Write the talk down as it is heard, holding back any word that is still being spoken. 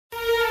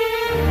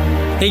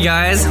Hey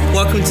guys,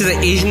 welcome to the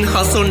Asian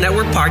Hustle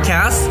Network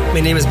podcast. My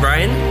name is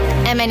Brian.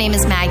 And my name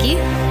is Maggie.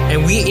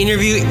 And we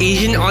interview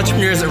Asian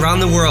entrepreneurs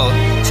around the world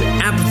to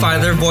amplify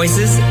their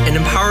voices and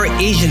empower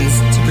Asians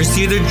to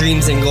pursue their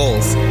dreams and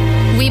goals.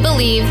 We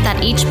believe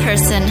that each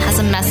person has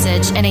a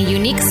message and a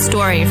unique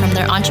story from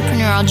their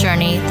entrepreneurial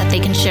journey that they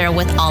can share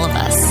with all of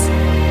us.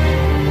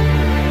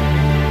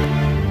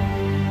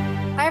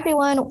 Hi,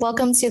 everyone.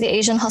 Welcome to the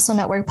Asian Hustle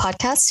Network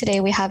podcast.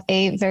 Today, we have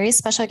a very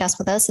special guest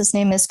with us. His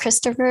name is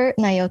Christopher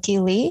Naoki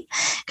Lee.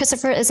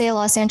 Christopher is a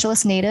Los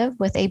Angeles native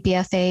with a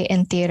BFA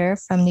in theater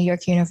from New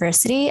York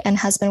University and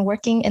has been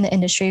working in the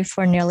industry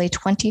for nearly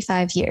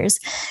 25 years,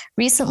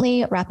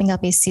 recently wrapping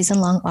up a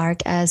season-long arc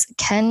as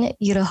Ken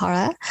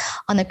Yudohara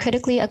on the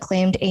critically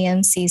acclaimed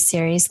AMC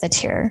series The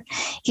Tier.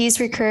 He's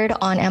recurred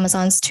on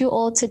Amazon's Too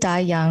Old to Die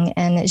Young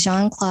and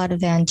Jean-Claude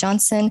Van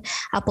Johnson,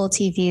 Apple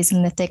TV's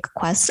Mythic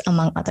Quest,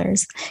 among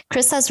others.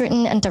 Chris has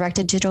written and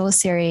directed digital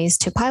series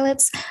To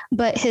Pilots,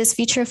 but his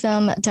feature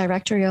film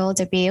directorial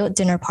debut,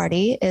 Dinner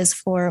Party, is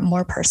for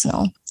more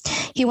personal.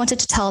 He wanted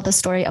to tell the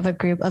story of a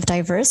group of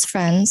diverse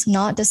friends,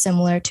 not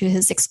dissimilar to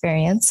his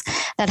experience,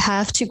 that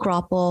have to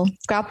grapple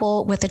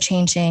with the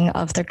changing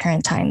of their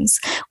current times,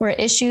 where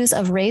issues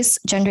of race,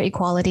 gender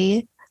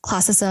equality,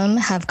 classism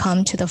have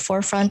come to the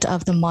forefront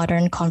of the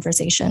modern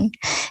conversation.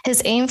 His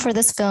aim for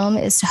this film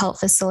is to help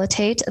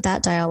facilitate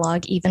that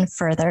dialogue even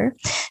further,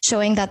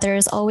 showing that there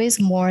is always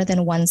more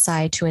than one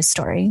side to a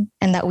story,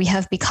 and that we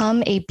have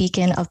become a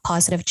beacon of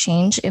positive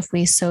change if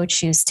we so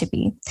choose to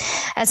be.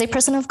 As a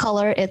person of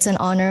color, it's an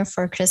honor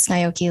for Chris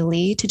Naoki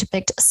Lee to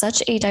depict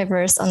such a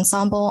diverse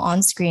ensemble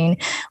on screen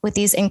with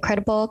these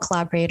incredible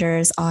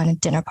collaborators on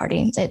Dinner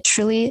Party. It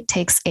truly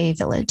takes a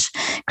village.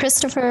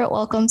 Christopher,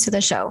 welcome to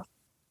the show.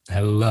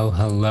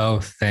 Hello.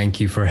 Thank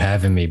you for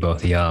having me,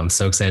 both of y'all. I'm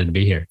so excited to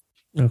be here.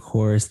 Of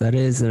course, that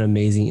is an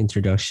amazing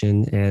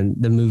introduction. And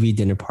the movie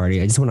Dinner Party,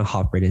 I just want to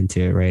hop right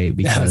into it, right?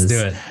 Because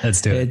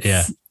Let's do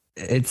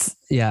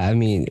it. I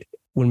mean,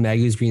 when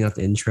Maggie was reading out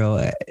the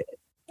intro,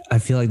 I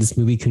feel like this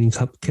movie couldn't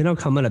have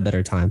come at a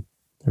better time,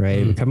 right?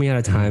 Mm-hmm. We're coming at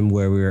a time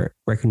where we're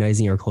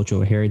recognizing our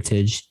cultural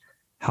heritage,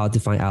 how to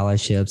find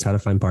allyships, how to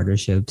find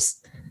partnerships.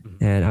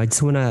 And I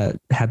just want to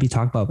have you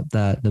talk about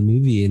the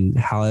movie and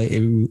how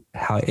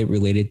it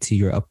related to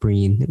your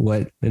upbringing.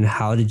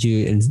 How did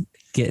you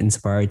get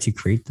inspired to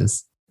create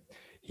this?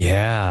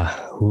 Yeah,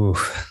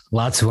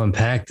 lots to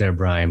unpack there,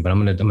 Brian. But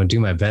I'm gonna do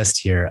my best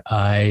here.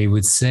 I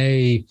would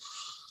say,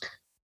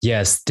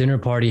 yes, Dinner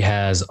Party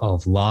has a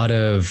lot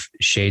of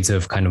shades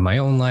of kind of my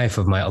own life,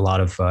 a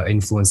lot of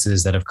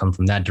influences that have come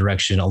from that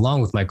direction,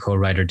 along with my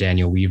co-writer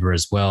Daniel Weaver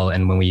as well.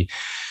 And when we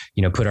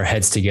put our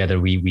heads together,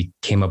 we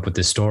came up with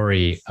this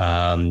story.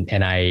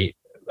 And I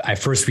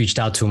first reached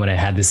out to him when I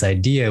had this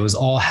idea. It was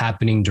all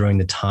happening during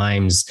the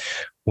times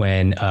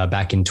when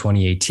back in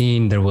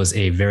 2018, there was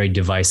a very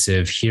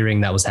divisive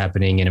hearing that was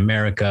happening in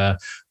America.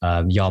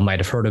 Y'all might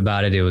have heard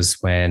about it. It was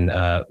when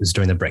it was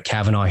during the Brett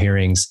Kavanaugh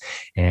hearings,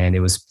 and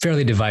it was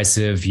fairly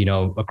divisive,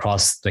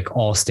 across like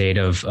all state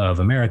of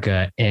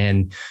America.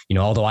 And,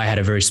 although I had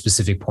a very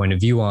specific point of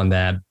view on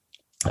that,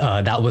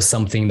 that was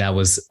something that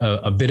was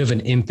a bit of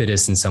an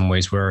impetus in some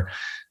ways, where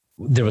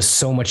there was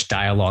so much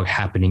dialogue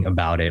happening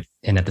about it.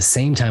 And at the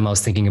same time, I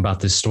was thinking about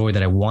this story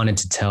that I wanted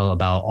to tell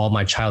about all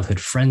my childhood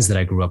friends that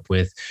I grew up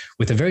with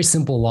a very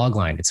simple log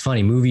line. It's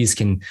funny, movies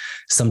can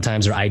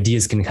sometimes, or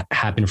ideas can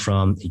happen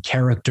from a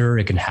character.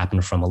 It can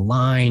happen from a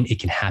line. It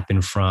can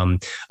happen from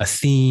a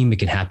theme. It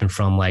can happen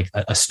from like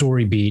a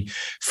story beat.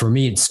 For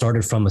me, it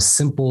started from a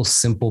simple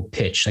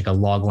pitch, like a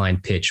log line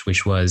pitch,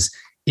 which was,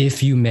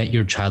 if you met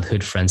your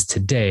childhood friends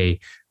today,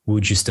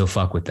 would you still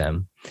fuck with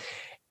them?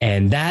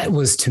 And that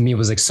was, to me,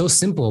 was like so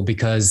simple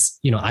because,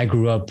 I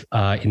grew up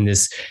in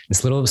this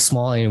little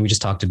small, and we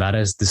just talked about it,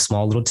 as this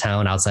small little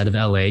town outside of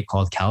LA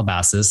called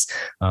Calabasas,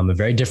 a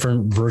very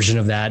different version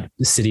of that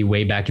city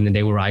way back in the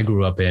day where I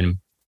grew up in.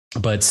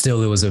 But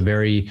still, it was a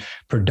very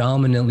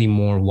predominantly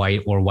more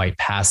white or white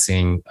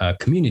passing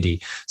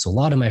community. So a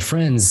lot of my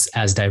friends,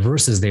 as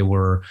diverse as they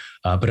were,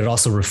 but it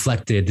also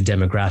reflected the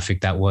demographic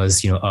that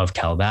was, of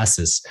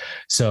Calabasas.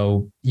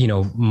 So,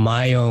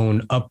 my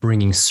own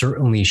upbringing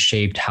certainly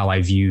shaped how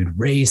I viewed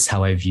race,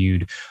 how I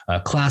viewed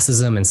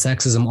classism and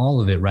sexism,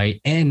 all of it, right?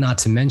 And not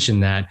to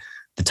mention that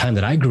the time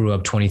that I grew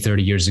up 20,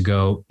 30 years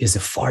ago is a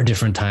far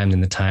different time than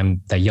the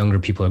time that younger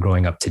people are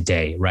growing up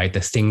today, right?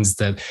 The things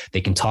that they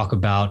can talk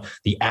about,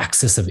 the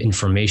access of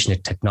information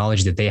and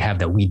technology that they have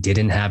that we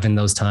didn't have in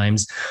those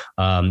times.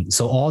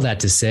 So all that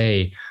to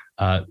say,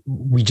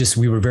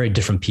 we were very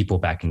different people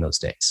back in those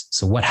days.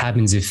 So what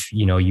happens if,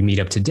 you meet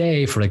up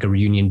today for like a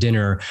reunion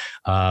dinner,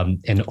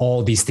 and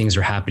all these things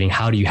are happening?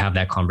 How do you have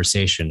that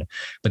conversation?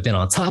 But then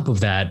on top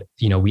of that,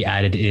 we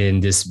added in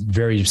this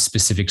very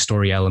specific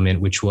story element,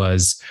 which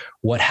was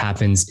what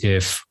happens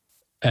if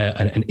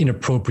an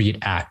inappropriate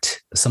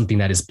act, something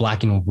that is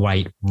black and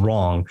white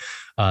wrong,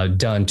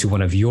 done to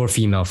one of your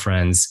female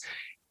friends,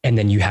 and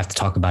then you have to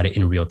talk about it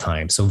in real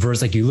time. So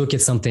versus like you look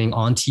at something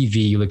on TV,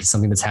 you look at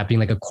something that's happening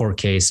like a court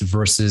case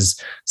versus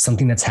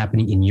something that's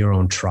happening in your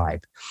own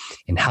tribe.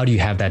 and how do you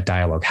have that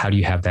dialogue? How do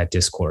you have that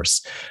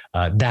discourse?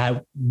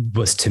 That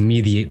was to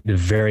me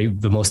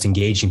the most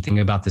engaging thing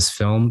about this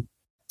film.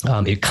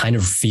 It kind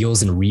of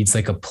feels and reads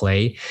like a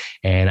play.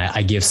 And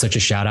I give such a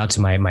shout out to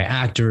my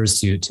actors,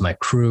 to my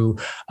crew.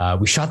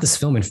 We shot this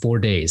film in 4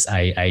 days.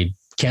 I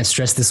can't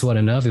stress this one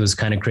enough. It was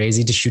kind of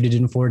crazy to shoot it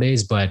in 4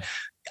 days, but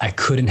I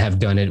couldn't have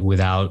done it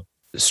without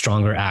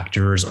stronger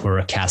actors or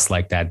a cast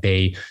like that.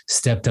 They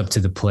stepped up to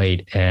the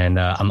plate, and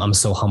I'm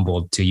so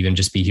humbled to even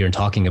just be here and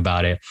talking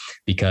about it,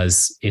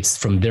 because it's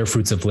from their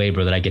fruits of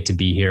labor that I get to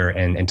be here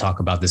and talk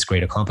about this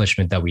great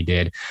accomplishment that we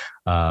did.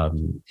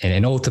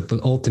 And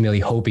ultimately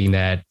hoping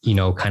that,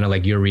 kind of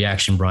like your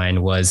reaction,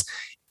 Brian, was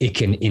it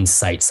can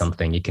incite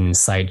something. It can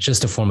incite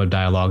just a form of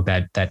dialogue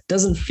that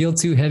doesn't feel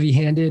too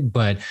heavy-handed,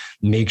 but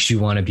makes you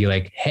want to be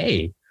like,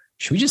 hey,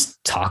 should we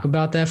just talk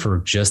about that for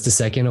just a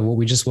second of what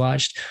we just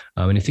watched?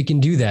 And if it can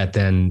do that,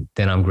 then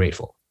I'm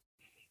grateful.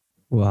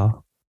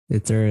 Wow.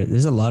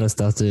 There's a lot of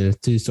stuff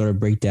to sort of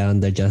break down,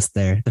 digest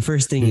there. The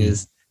first thing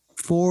is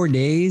 4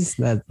 days.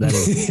 That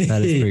is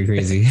pretty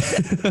crazy.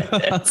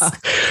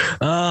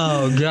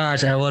 Oh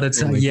gosh. I want to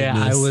tell you.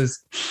 Yeah, I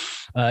was,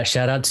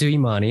 shout out to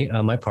Imani,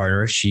 my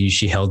partner.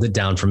 She held it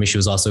down for me. She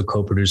was also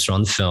co-producer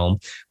on the film,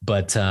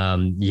 but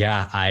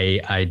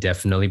I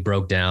definitely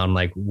broke down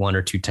like 1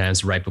 or 2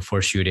 times right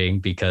before shooting,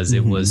 because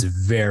it was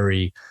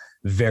very,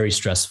 very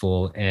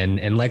stressful.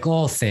 And like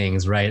all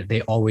things, right,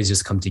 they always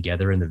just come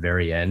together in the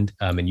very end.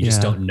 And you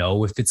just don't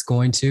know if it's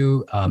going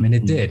to, and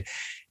it did.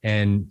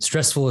 And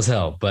stressful as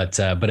hell. But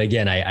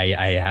again,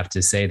 I have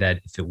to say that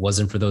if it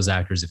wasn't for those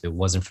actors, if it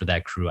wasn't for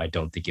that crew, I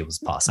don't think it was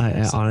possible.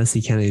 I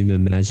honestly can't even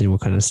imagine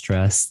what kind of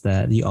stress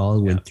that you all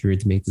went through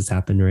to make this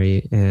happen,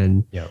 right?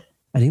 And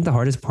I think the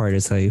hardest part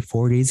is like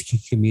 4 days to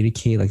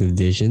communicate like a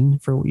vision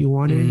for what you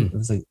wanted. It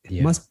was like,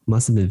 it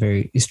must have been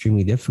very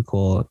extremely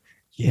difficult.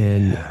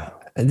 And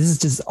this is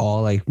just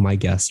all like my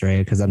guess, right?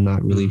 Because I'm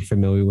not really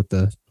familiar with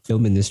the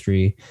film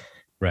industry.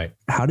 Right.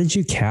 How did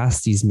you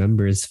cast these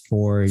members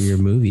for your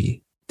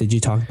movie? Did you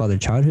talk about their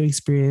childhood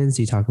experience?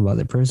 Did you talk about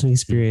their personal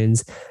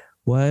experience?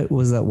 What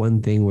was that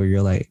one thing where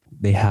you're like,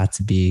 they had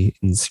to be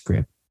in the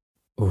script?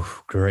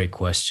 Oh, great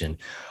question.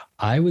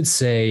 I would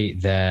say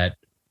that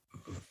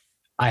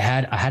I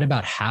had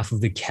about half of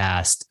the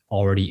cast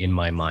already in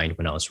my mind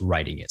when I was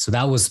writing it. So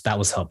that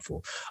was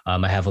helpful.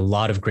 I have a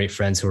lot of great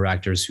friends who are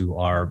actors who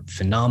are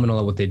phenomenal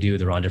at what they do.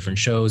 They're on different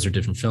shows or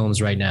different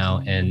films right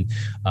now. And,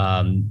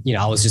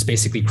 I was just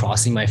basically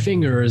crossing my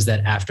fingers that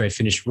after I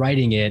finished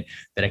writing it,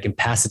 that I can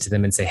pass it to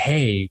them and say,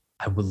 hey,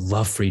 I would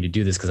love for you to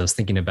do this because I was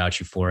thinking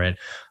about you for it.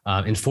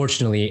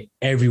 Unfortunately,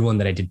 everyone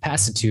that I did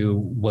pass it to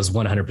was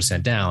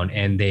 100% down,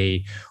 and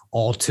they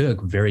all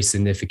took very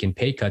significant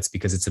pay cuts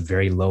because it's a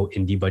very low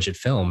indie budget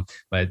film,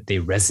 but they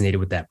resonated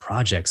with that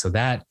project. So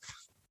that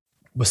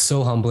was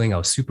so humbling. I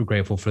was super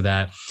grateful for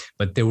that.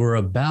 But there were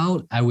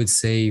about, I would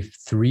say,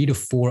 3 to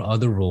 4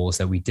 other roles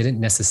that we didn't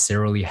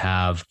necessarily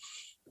have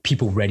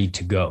people ready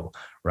to go.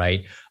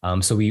 Right.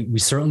 So we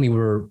certainly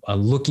were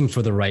looking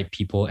for the right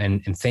people.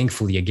 And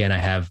thankfully, again, I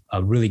have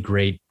a really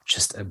great,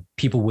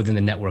 people within the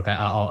network.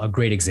 A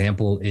great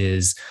example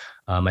is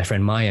my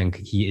friend Mayank.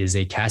 He is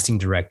a casting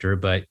director,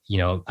 but,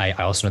 I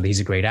also know that he's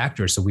a great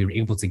actor. So we were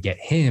able to get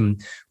him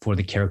for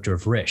the character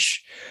of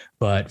Rish.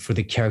 But for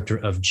the character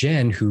of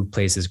Jen, who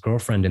plays his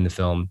girlfriend in the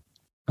film,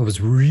 it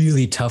was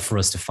really tough for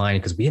us to find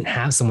because we didn't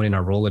have someone in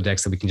our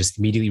Rolodex that we can just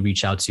immediately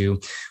reach out to.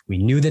 We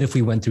knew that if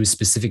we went through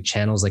specific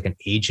channels like an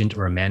agent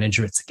or a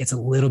manager, it gets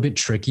a little bit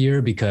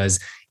trickier because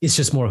it's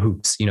just more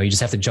hoops. You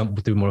just have to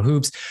jump through more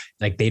hoops.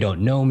 Like, they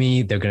don't know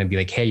me. They're going to be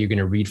like, hey, you're going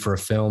to read for a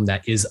film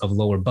that is of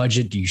lower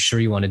budget. Do you sure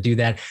you want to do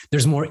that?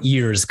 There's more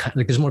ears,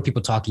 like there's more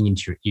people talking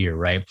into your ear,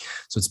 right?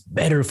 So it's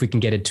better if we can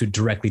get it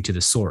directly to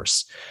the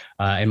source.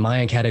 And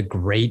Mayank had a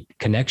great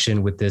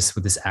connection with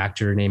this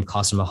actor named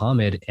Qasim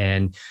Muhammad,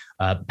 and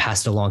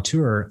passed along to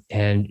her,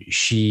 and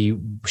she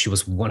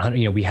was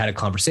 100. We had a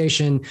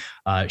conversation.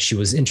 She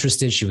was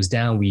interested. She was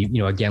down. We,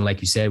 again,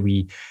 like you said,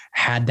 we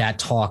had that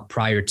talk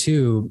prior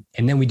to,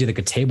 and then we did like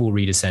a table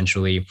read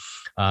essentially,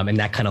 and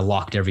that kind of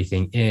locked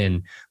everything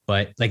in.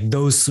 But like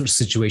those sort of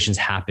situations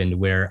happened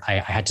where I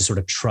had to sort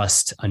of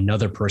trust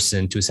another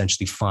person to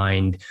essentially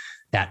find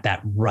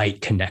that right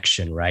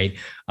connection, right?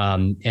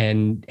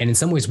 And in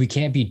some ways we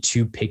can't be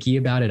too picky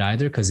about it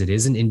either, because it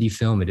is an indie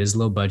film, it is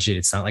low budget.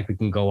 It's not like we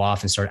can go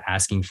off and start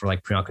asking for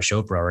like Priyanka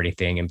Chopra or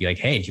anything and be like,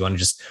 hey, do you want to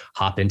just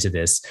hop into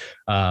this?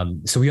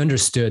 So we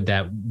understood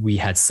that we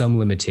had some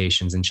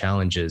limitations and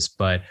challenges,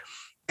 but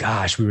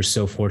gosh, we were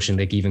so fortunate.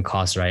 Like even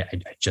Costa, I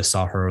just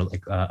saw her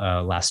like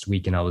last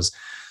week, and I was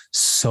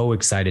so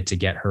excited to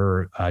get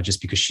her just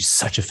because she's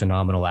such a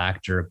phenomenal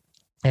actor.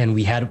 And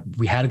we had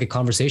good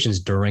conversations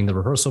during the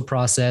rehearsal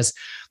process.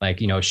 Like,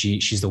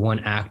 she's the one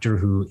actor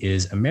who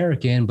is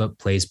American, but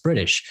plays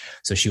British.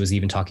 So she was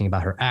even talking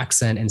about her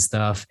accent and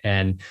stuff.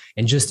 And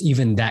just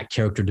even that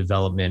character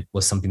development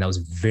was something that was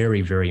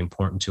very, very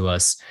important to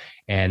us.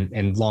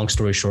 And long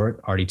story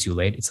short, already too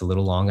late. It's a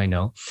little long, I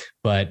know,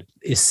 but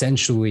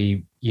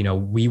essentially,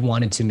 we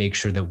wanted to make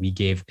sure that we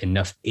gave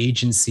enough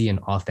agency and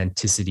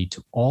authenticity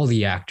to all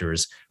the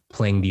actors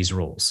playing these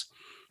roles,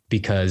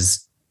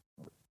 because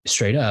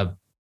straight up,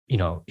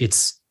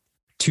 it's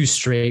two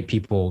straight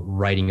people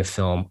writing a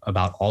film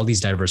about all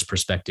these diverse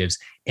perspectives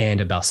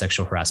and about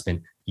sexual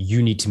harassment.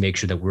 You need to make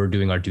sure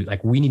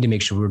that we need to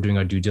make sure we're doing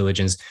our due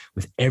diligence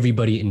with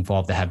everybody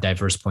involved that have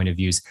diverse point of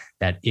views,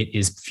 that it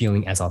is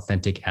feeling as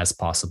authentic as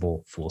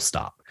possible, full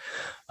stop.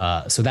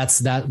 So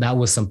that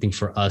was something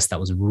for us that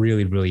was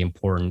really, really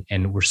important.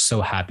 And we're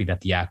so happy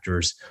that the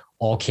actors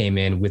all came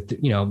in with,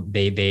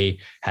 they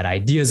had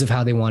ideas of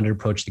how they wanted to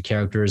approach the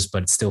characters,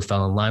 but it still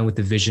fell in line with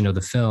the vision of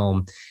the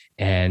film.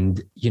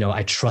 And, I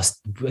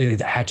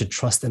had to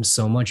trust them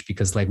so much,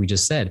 because like we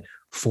just said,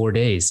 4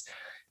 days,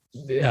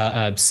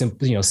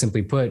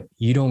 simply put,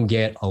 you don't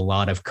get a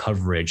lot of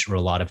coverage or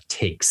a lot of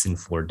takes in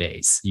 4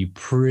 days. You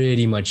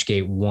pretty much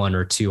get 1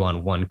 or 2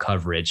 on one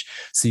coverage.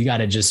 So you got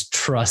to just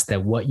trust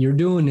that what you're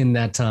doing in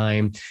that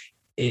time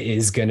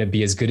is going to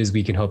be as good as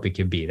we can hope it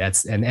could be.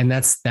 That's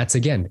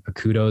again, a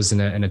kudos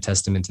and a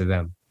testament to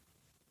them.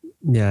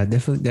 Yeah,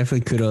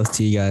 definitely kudos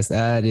to you guys.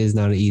 That is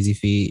not an easy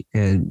feat.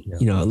 And,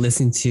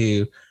 listening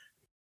to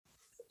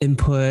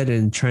input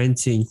and trying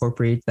to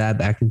incorporate that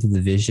back into the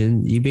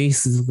vision, you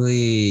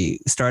basically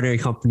started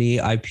a company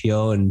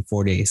IPO in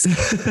 4 days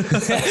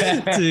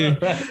to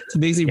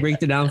basically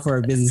break it down for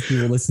our business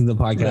people listening to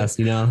the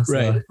podcast,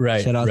 So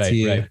right. Shout out to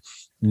you. Right.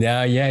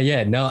 No,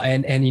 yeah. No.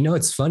 And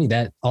it's funny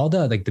that all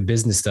the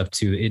business stuff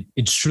too,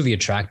 it's truly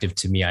attractive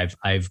to me.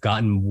 I've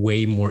gotten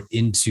way more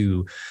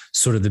into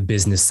sort of the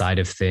business side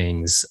of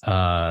things,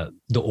 the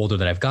older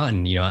that I've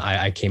gotten.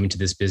 I came into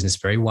this business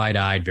very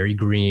wide-eyed, very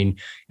green,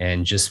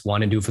 and just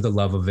want to do it for the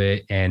love of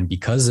it. And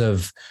because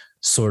of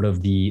sort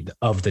of the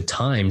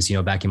times,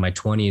 back in my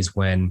 20s,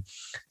 when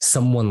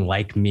someone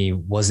like me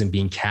wasn't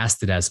being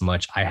casted as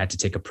much, I had to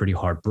take a pretty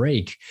hard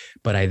break.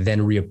 But I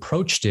then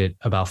reapproached it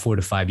about 4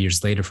 to 5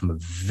 years later from a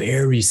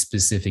very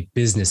specific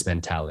business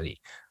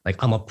mentality.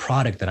 Like, I'm a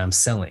product that I'm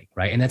selling,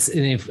 right? And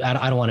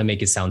I don't want to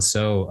make it sound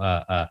so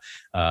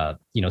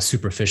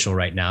superficial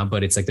right now,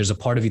 but it's like there's a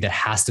part of you that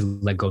has to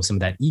let go of some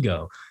of that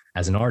ego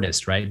as an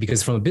artist, right?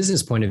 Because from a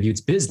business point of view,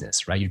 it's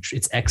business, right?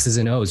 It's X's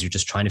and O's. You're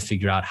just trying to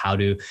figure out how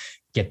to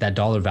get that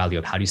dollar value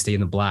of how do you stay in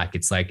the black.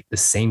 It's like the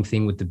same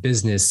thing with the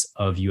business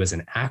of you as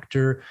an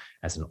actor,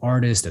 as an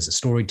artist, as a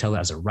storyteller,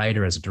 as a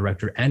writer, as a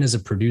director, and as a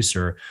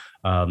producer.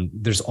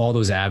 There's all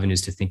those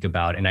avenues to think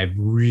about. And I've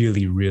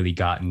really, really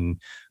gotten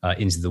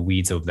into the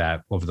weeds of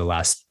that over the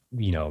last,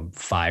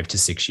 5 to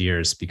 6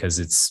 years, because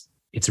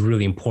it's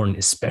really important,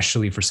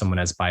 especially for someone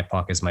as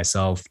BIPOC as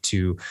myself,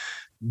 to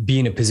be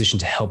in a position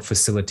to help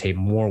facilitate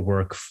more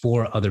work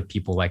for other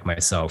people like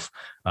myself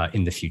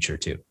in the future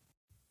too.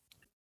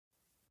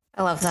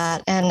 I love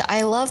that. And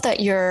I love that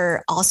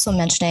you're also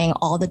mentioning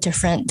all the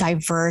different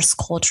diverse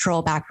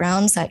cultural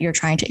backgrounds that you're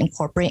trying to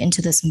incorporate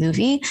into this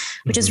movie,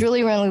 which is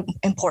really, really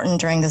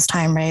important during this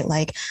time, right?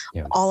 Like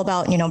all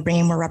about,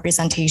 bringing more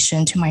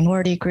representation to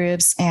minority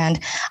groups. And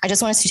I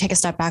just wanted to take a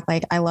step back.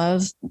 Like, I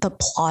love the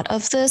plot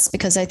of this,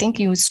 because I think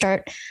you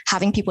start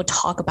having people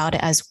talk about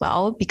it as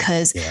well,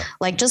 because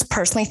like, just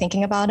personally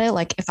thinking about it,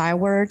 like if I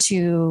were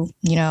to,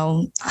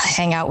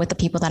 hang out with the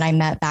people that I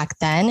met back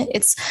then,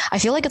 I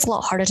feel like it's a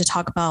lot harder to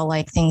talk about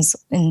like things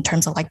in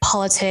terms of like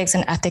politics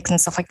and ethics and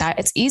stuff like that.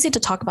 It's easy to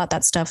talk about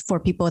that stuff for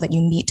people that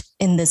you meet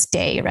in this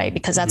day, right?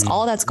 Because that's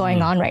all that's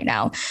going on right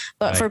now.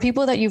 But for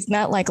people that you've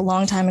met like a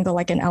long time ago,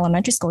 like in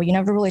elementary school, you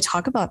never really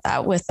talk about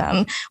that with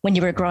them when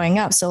you were growing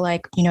up. So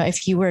like,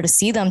 if you were to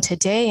see them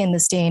today in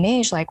this day and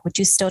age, like, would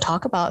you still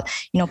talk about,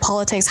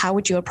 politics? How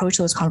would you approach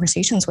those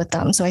conversations with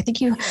them? So I think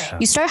you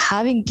start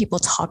having people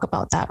talk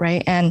about that,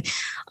 right? And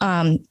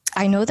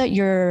I know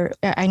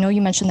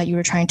you mentioned that you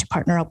were trying to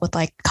partner up with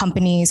like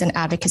companies and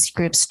advocacy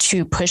groups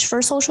to push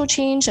for social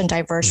change and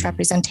diverse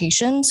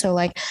representation. So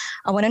like,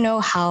 I want to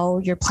know how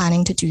you're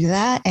planning to do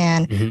that,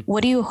 and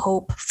what do you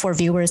hope for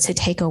viewers to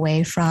take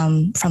away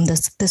from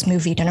this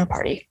movie Dinner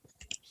Party?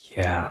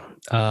 Yeah.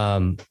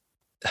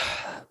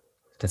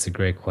 That's a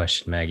great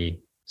question,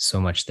 Maggie.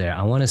 So much there.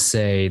 I want to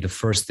say the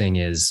first thing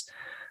is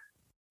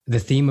the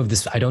theme of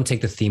this. I don't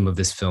take the theme of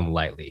this film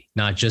lightly,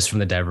 not just from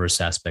the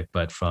diverse aspect,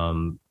 but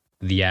from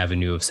the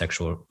avenue of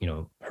sexual,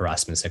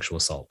 harassment, sexual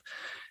assault,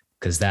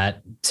 because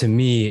that to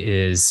me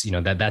is,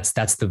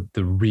 that's the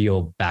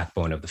real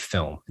backbone of the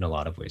film in a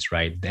lot of ways,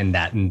 right?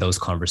 And those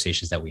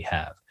conversations that we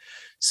have.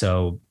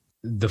 So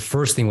the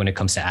first thing when it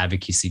comes to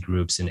advocacy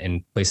groups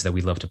and places that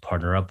we love to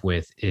partner up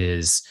with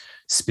is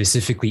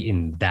specifically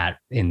in that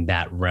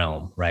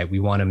realm, right? We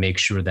want to make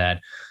sure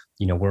that,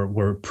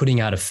 we're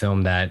putting out a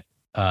film that,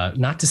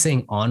 not to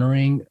say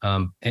honoring,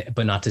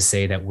 but not to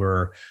say that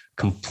we're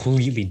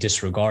completely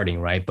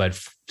disregarding, right?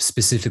 But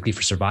specifically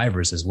for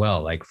survivors as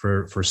well, like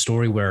for a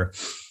story where,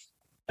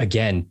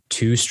 again,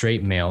 2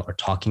 straight male are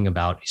talking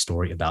about a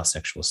story about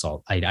sexual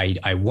assault. I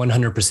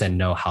 100%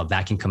 know how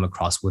that can come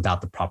across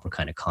without the proper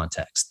kind of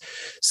context.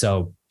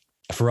 So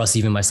for us,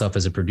 even myself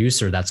as a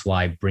producer, that's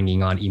why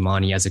bringing on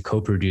Imani as a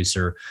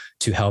co-producer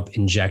to help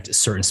inject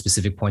certain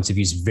specific points of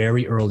views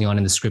very early on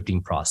in the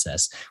scripting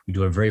process. We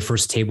do our very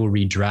first table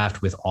read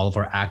draft with all of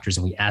our actors,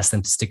 and we ask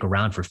them to stick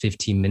around for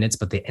 15 minutes,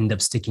 but they end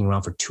up sticking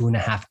around for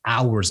 2.5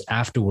 hours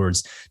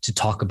afterwards to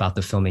talk about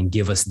the film and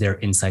give us their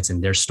insights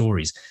and their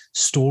stories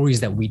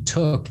that we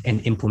took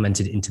and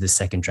implemented into the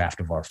second draft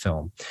of our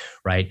film,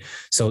 right?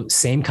 So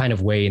same kind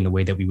of way in the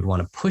way that we would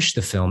want to push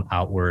the film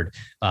outward,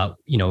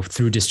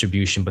 through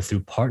distribution, but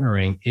through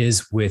partnering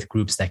is with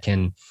groups that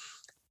can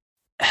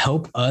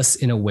help us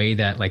in a way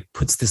that like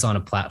puts this on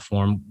a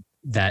platform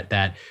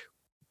that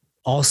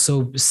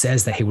also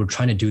says that, hey, we're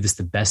trying to do this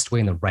the best way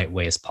and the right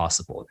way as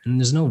possible. And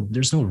there's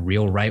no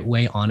real right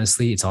way,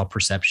 honestly. It's all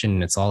perception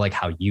and it's all like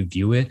how you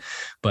view it.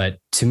 But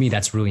to me,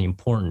 that's really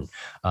important,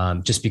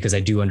 just because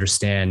I do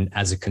understand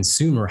as a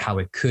consumer how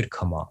it could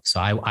come off. So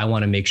I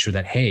want to make sure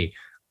that, hey,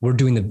 we're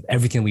doing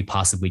everything we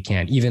possibly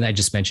can. Even I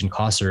just mentioned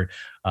Kausar.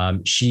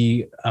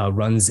 She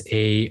runs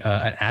an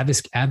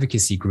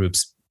advocacy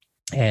groups,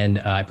 and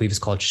I believe it's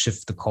called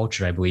Shift the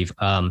Culture, I believe.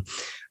 And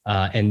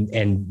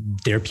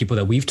there are people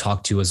that we've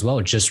talked to as well,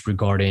 just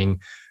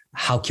regarding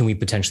how can we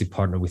potentially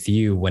partner with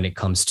you when it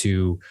comes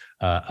to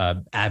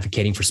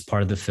advocating for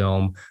part of the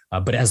film,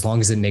 but as long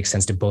as it makes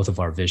sense to both of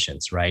our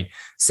visions, right?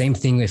 Same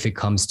thing if it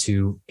comes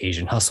to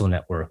Asian Hustle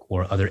Network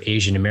or other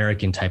Asian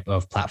American type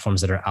of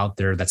platforms that are out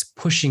there that's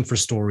pushing for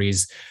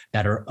stories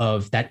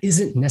that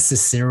isn't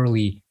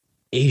necessarily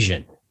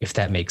Asian, if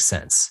that makes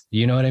sense.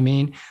 You know what I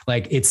mean?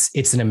 Like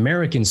it's an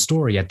American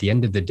story at the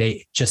end of the day.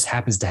 It just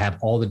happens to have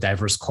all the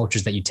diverse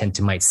cultures that you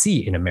might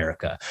see in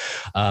America.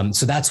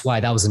 So that's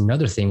why that was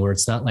another thing where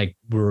it's not like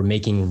we're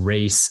making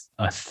race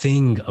a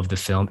thing of the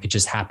film. It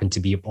just happened to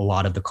be a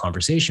lot of the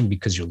conversation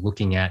because you're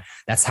looking at,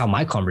 that's how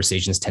my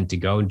conversations tend to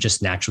go,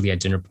 just naturally at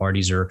dinner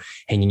parties or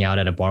hanging out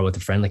at a bar with a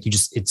friend. Like it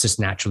just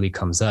naturally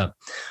comes up.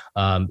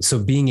 So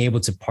being able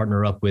to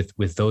partner up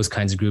with those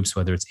kinds of groups,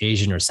 whether it's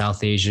Asian or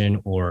South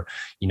Asian or,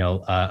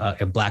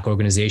 Black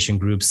organization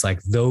groups,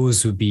 like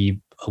those would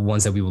be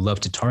ones that we would love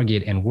to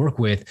target and work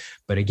with.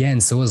 But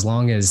again, so as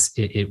long as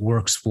it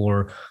works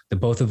for the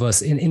both of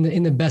us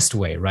in the best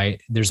way,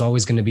 right? There's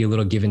always going to be a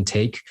little give and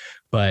take,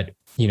 but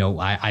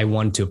I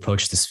wanted to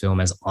approach this film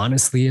as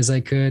honestly as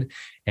I could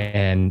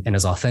and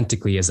as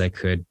authentically as I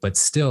could, but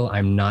still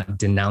I'm not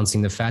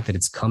denouncing the fact that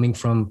it's coming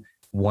from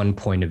one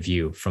point of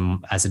view.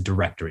 From as a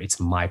director, it's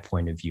my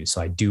point of view.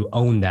 So I do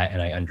own that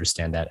and I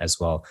understand that as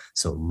well.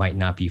 So it might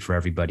not be for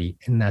everybody,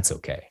 and that's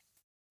okay.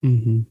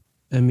 Mm-hmm.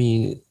 I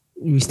mean,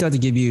 we still have to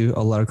give you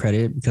a lot of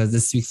credit because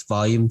this speaks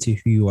volume to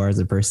who you are as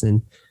a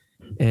person.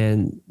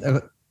 And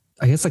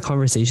I guess the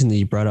conversation that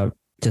you brought up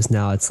just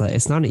now, it's like,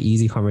 it's not an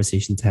easy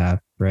conversation to have,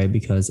 right?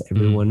 Because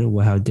everyone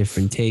will have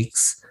different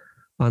takes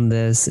on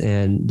this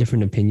and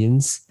different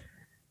opinions.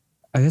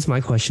 I guess my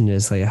question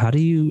is like, how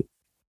do you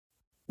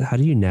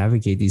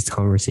navigate these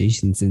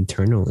conversations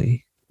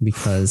internally?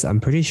 Because I'm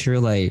pretty sure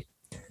like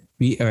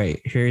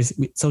here's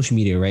social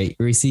media, right?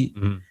 We see,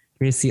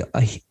 We're going to see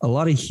a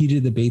lot of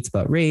heated debates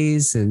about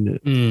race and,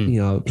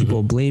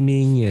 people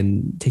blaming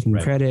and taking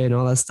credit and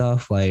all that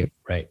stuff. Like,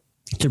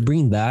 to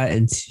bring that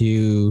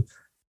into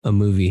a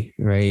movie,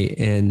 right?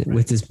 And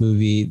with this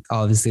movie,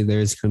 obviously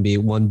there's going to be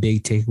one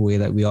big takeaway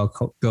that we all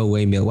go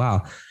away and be like,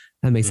 wow,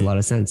 that makes a lot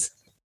of sense.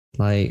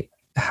 Like,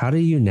 how do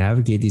you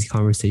navigate these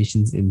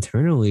conversations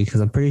internally? Because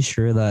I'm pretty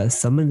sure that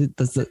some of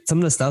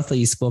the stuff that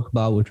you spoke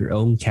about with your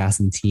own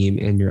casting team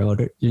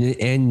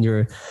and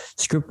your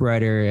script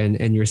writer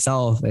and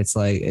yourself, it's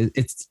like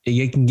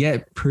it can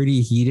get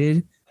pretty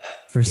heated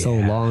for so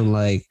long.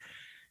 Like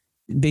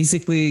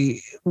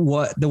basically,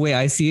 the way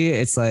I see it,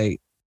 it's like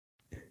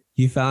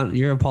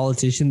you're a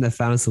politician that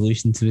found a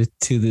solution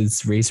to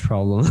this race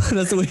problem.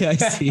 That's the way I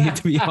see it,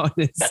 to be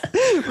honest.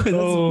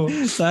 So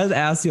I have to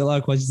ask you a lot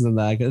of questions on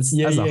that because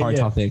that's a hard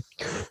topic.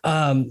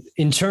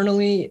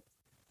 Internally,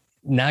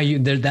 now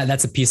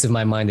that's a piece of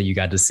my mind that you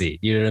got to see.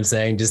 You know what I'm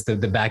saying? Just the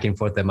back and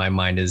forth that my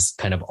mind is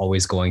kind of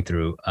always going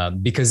through.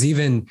 Because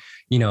even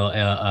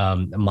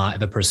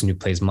the person who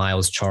plays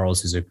Miles,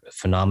 Charles, who's a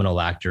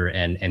phenomenal actor,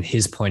 and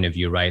his point of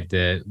view, right?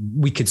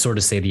 We could sort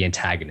of say the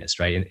antagonist,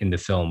 right, in the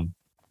film.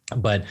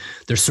 But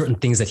there's certain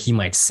things that he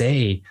might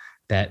say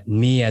that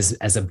me as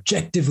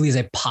objectively as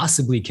I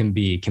possibly can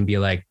be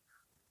like,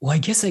 well, I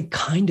guess I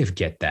kind of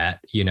get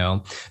that,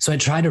 So I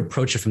try to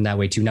approach it from that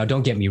way too. Now,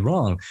 don't get me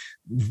wrong.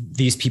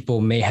 These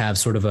people may have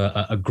sort of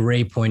a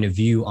gray point of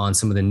view on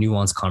some of the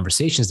nuanced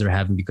conversations they're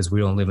having because we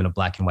don't live in a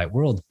black and white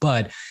world,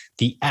 but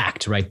the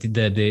act, right?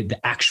 The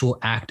actual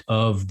act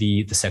of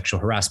the sexual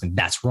harassment,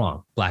 that's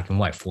wrong. Black and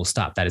white, full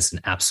stop. That is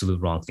an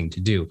absolute wrong thing to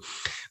do.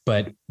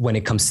 But when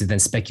it comes to then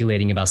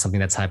speculating about something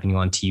that's happening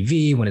on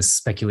TV, when it's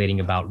speculating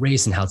about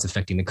race and how it's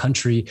affecting the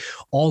country,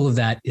 all of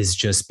that is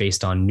just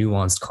based on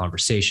nuanced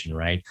conversation,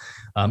 right?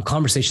 right?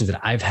 Conversations that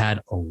I've had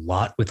a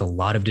lot with a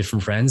lot of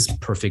different friends.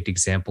 Perfect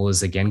example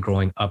is, again,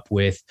 growing up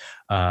with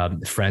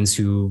friends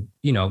who,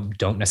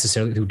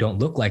 who don't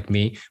look like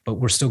me, but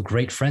we're still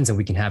great friends and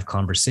we can have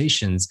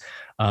conversations.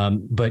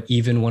 But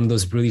even one of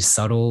those really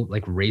subtle,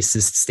 like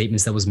racist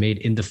statements that was made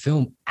in the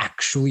film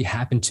actually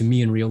happened to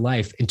me in real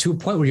life, and to a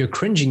point where you're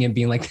cringing and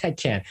being like, that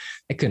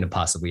couldn't have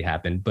possibly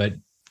happened. But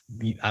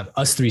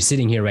us three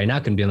sitting here right now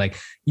can be like,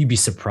 you'd be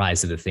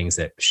surprised at the things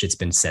that shit's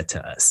been said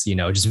to us,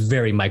 just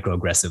very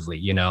microaggressively,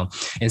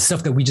 and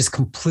stuff that we just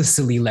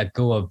complicitly let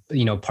go of,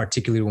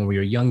 particularly when we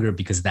were younger,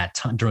 because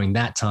during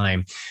that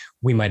time,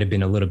 we might've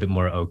been a little bit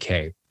more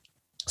okay.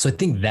 So I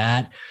think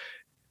that,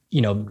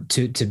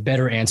 to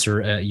better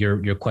answer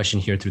your question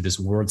here through this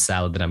word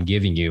salad that I'm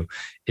giving you,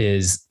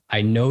 is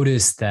I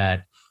noticed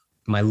that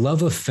my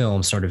love of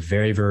film started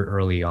very, very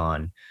early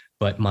on,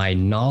 but my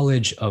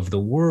knowledge of the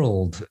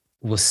world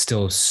was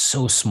still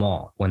so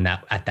small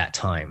at that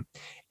time.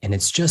 And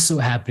it's just so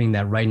happening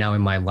that right now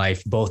in my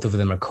life, both of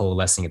them are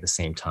coalescing at the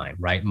same time,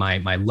 right?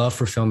 My love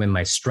for film and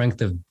my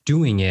strength of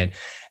doing it,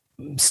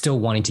 still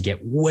wanting to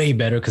get way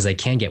better because I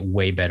can get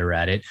way better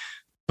at it.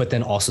 But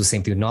then also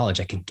same thing with knowledge.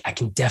 I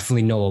can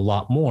definitely know a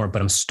lot more,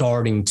 but I'm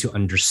starting to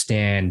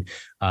understand.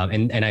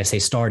 And I say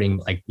starting,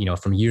 like,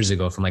 from years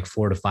ago, from like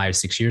 4 to 5,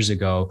 6 years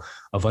ago,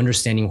 of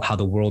understanding how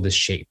the world is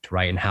shaped,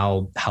 right? And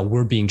how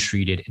we're being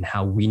treated, and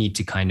how we need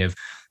to kind of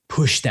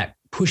push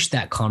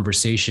that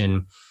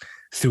conversation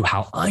through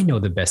how I know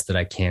the best that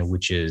I can,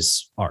 which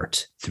is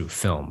art, through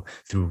film,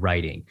 through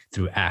writing,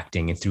 through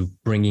acting, and through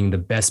bringing the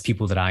best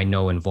people that I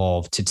know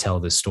involved to tell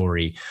the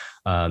story.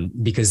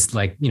 Because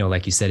like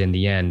you said, in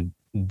the end,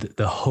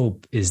 the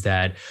hope is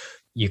that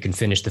you can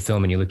finish the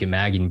film and you look at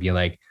Maggie and be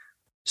like,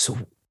 so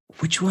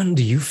which one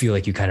do you feel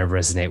like you kind of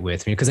resonate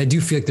with? Because I do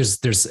feel like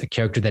there's a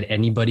character that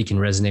anybody can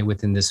resonate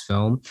with in this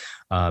film.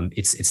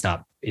 It's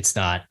not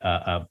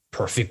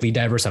perfectly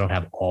diverse. I don't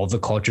have all the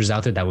cultures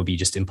out there. That would be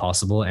just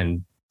impossible.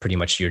 And pretty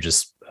much you're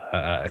just,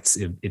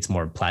 it's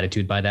more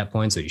platitude by that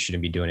point. So you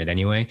shouldn't be doing it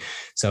anyway.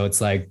 So it's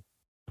like,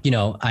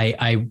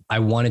 I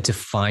wanted to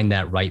find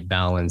that right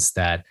balance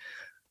that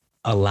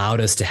allowed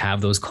us to have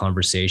those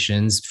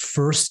conversations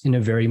first in a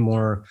very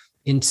more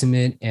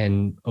intimate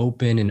and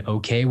open and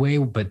okay way,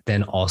 but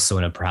then also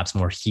in a perhaps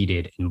more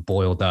heated and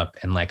boiled up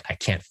and like, I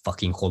can't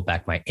fucking hold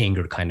back my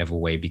anger kind of a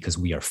way, because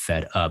we are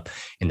fed up.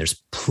 And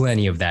there's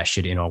plenty of that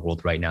shit in our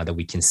world right now that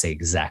we can say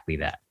exactly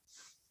that.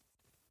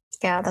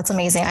 Yeah, that's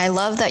amazing. I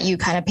love that you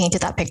kind of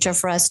painted that picture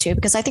for us too,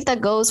 because I think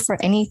that goes for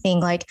anything,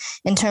 like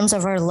in terms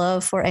of our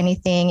love for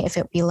anything, if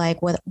it be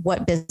like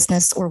what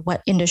business or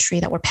what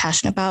industry that we're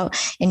passionate about.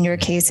 In your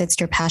case, it's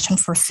your passion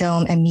for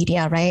film and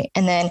media, right?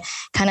 And then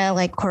kind of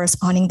like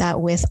corresponding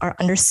that with our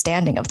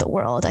understanding of the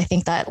world. I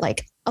think that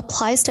like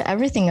applies to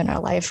everything in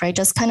our life, right?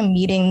 Just kind of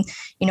meeting,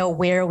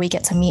 where we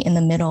get to meet in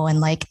the middle,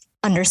 and like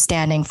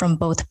understanding from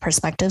both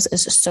perspectives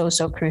is just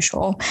so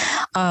crucial.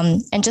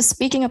 And just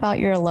speaking about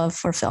your love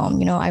for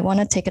film, I want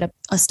to take it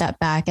a step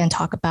back and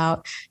talk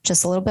about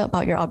just a little bit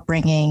about your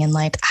upbringing and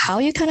like how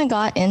you kind of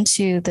got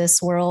into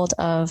this world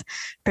of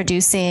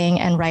producing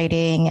and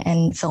writing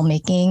and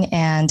filmmaking,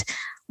 and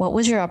what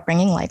was your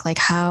upbringing like? Like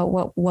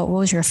what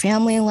was your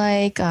family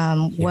like?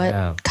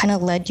 What kind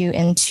of led you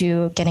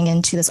into getting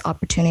into this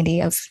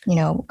opportunity of,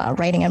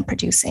 writing and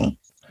producing?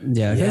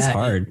 Yeah, it's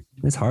hard.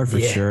 It's hard for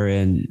sure.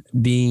 And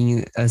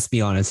let's be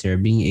honest here,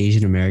 being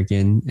Asian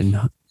American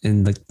and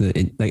in like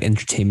the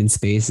entertainment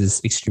space is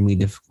extremely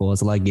difficult.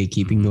 There's a lot of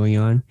gatekeeping going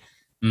on.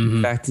 Mm-hmm.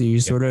 In fact, we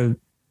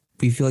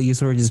feel like you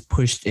sort of just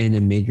pushed in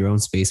and made your own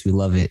space. We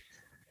love it,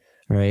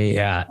 right?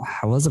 Yeah.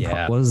 What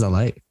was that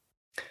like?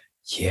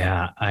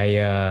 Yeah,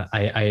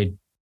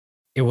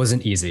 it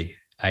wasn't easy.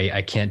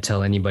 I can't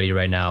tell anybody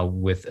right now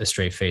with a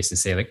straight face and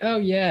say like, oh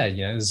yeah,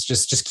 it's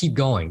just keep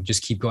going.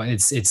 Just keep going.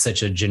 It's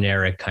such a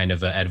generic kind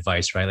of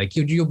advice, right? Like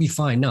you'll be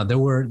fine. No, there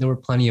were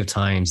plenty of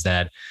times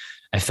that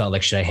I felt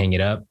like, should I hang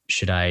it up?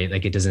 Should I,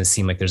 like, it doesn't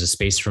seem like there's a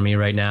space for me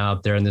right now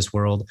out there in this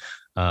world.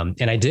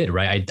 And I did,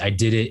 right? I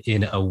did it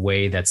in a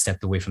way that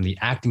stepped away from the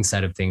acting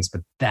side of things,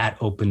 but that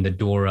opened the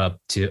door up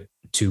to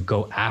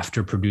go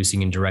after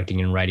producing and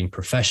directing and writing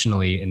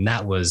professionally. And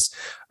that was,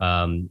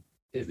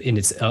 in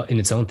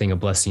its own thing, a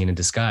blessing in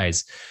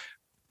disguise.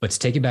 But to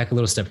take it back a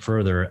little step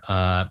further,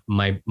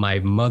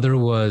 my mother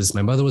was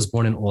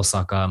born in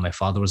Osaka. My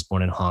father was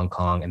born in Hong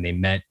Kong, and they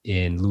met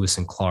in Lewis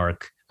and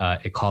Clark,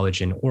 a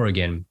college in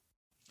Oregon.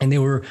 And they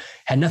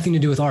had nothing to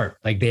do with art.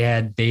 Like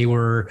they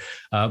were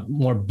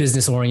more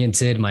business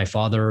oriented. My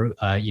father,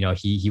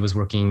 he was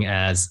working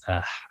as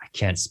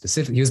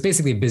he was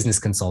basically a business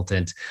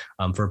consultant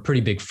for a pretty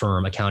big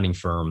firm, accounting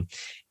firm,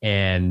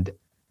 and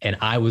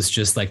I was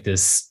just like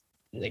this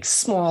like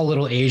small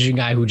little Asian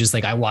guy who just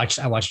like, I watched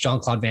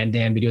Jean-Claude Van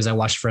Damme videos. I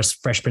watched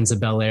Fresh Prince of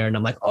Bel-Air, and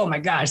I'm like, oh my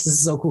gosh, this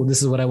is so cool.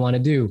 This is what I want to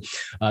do,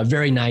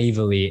 very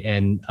naively.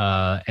 And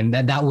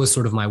that was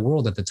sort of my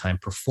world at the time.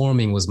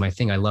 Performing was my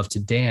thing. I loved to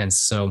dance.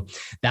 So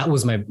that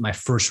was my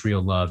first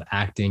real love,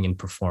 acting and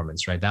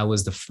performance, right? That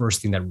was the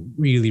first thing that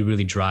really,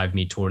 really drove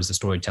me towards the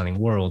storytelling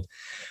world.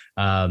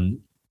 And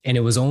it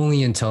was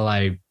only until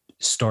I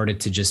started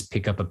to just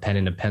pick up a pen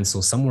and a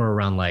pencil somewhere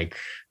around like,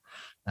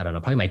 I don't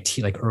know, probably my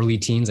like early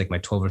teens, like my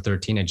 12 or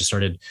 13. I just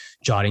started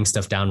jotting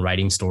stuff down,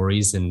 writing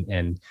stories.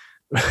 And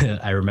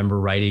I remember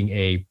writing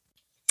a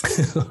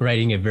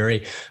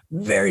very,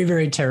 very,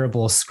 very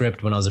terrible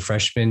script when I was a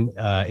freshman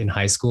in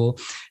high school,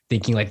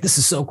 thinking like, this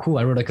is so cool.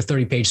 I wrote like a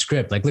 30-page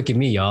script. Like, look at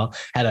me, y'all.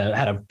 Had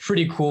a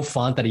pretty cool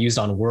font that I used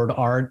on word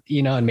art,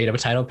 and made up a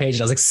title page.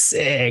 And I was like,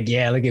 sick.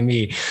 Yeah, look at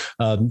me.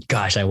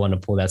 Gosh, I want to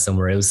pull that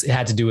somewhere. It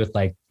had to do with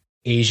like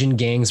Asian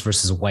gangs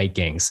versus white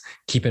gangs.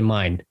 Keep in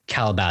mind,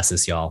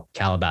 Calabasas, y'all.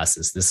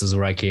 Calabasas. This is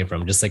where I came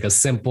from. Just like a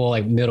simple,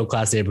 like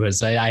middle-class neighborhood.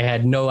 So I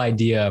had no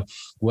idea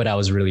what I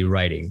was really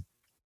writing.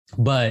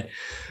 But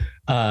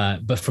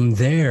from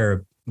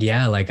there,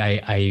 yeah, like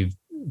I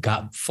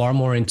got far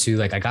more into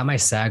like, I got my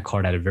SAG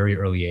card at a very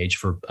early age.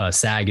 For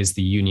SAG is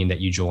the union that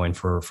you join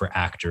for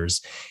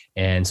actors.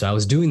 And so I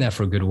was doing that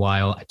for a good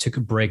while. I took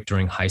a break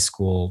during high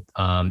school.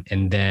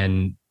 And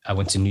then I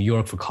went to New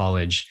York for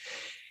college.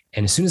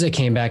 And as soon as I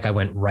came back, I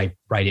went right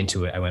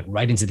into it. I went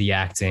right into the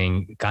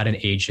acting, got an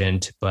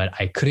agent, but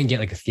I couldn't get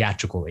like a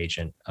theatrical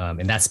agent.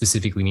 And that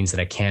specifically means that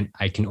I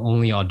can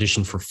only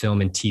audition for film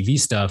and TV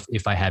stuff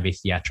if I have a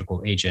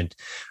theatrical agent.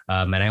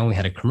 And I only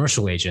had a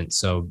commercial agent.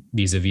 So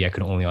vis-a-vis, I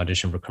could only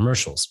audition for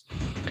commercials.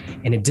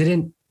 And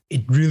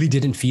it really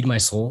didn't feed my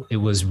soul. It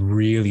was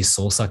really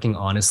soul sucking,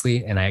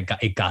 honestly. And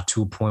it got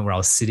to a point where I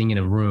was sitting in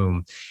a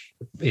room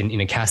in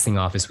a casting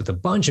office with a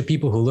bunch of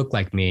people who look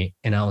like me.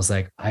 And I was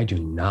like, I do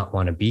not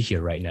want to be here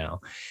right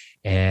now.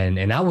 And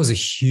that was a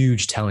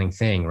huge telling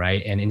thing.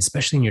 Right. And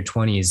especially in your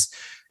 20s,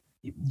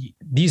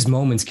 these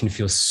moments can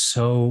feel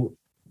so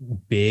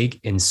big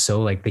and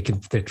so like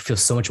they feel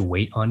so much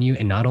weight on you.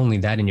 And not only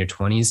that, in your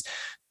 20s,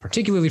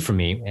 particularly for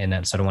me,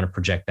 and so I don't want to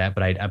project that,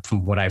 but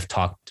from what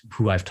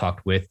who I've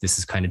talked with, this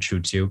is kind of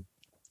true too.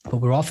 But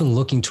we're often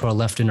looking to our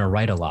left and our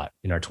right a lot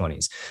in our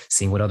 20s,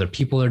 seeing what other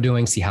people are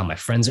doing, see how my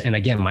friends, and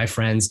again, my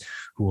friends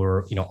who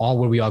are, all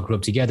where we all grew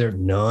up together,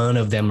 none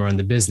of them are in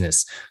the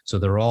business. So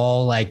they're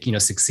all like,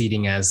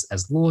 succeeding as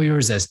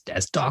lawyers, as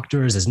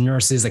doctors, as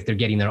nurses, like they're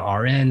getting their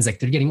RNs, like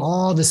they're getting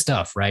all this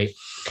stuff. Right.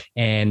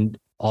 And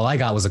all I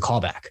got was a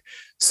callback.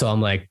 So I'm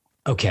like,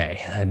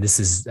 okay, this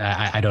is,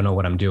 I don't know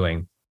what I'm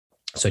doing.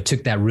 So I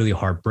took that really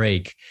hard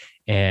break,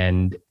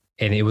 and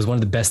it was one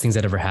of the best things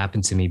that ever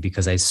happened to me,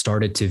 because I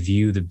started to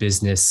view the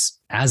business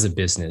as a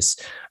business.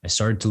 I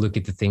started to look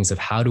at the things of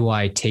how do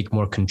I take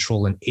more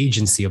control and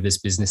agency of this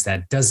business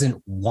that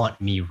doesn't want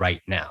me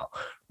right now,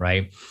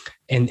 right?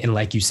 And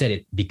like you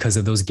said, because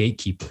of those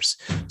gatekeepers.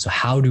 So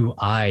how do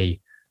I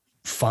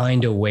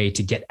find a way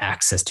to get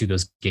access to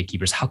those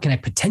gatekeepers? How can I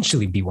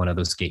potentially be one of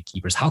those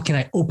gatekeepers? How can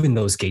I open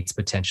those gates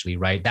potentially,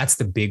 right? That's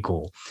the big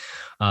goal.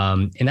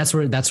 And that's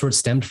where it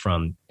stemmed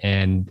from.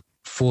 And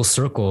full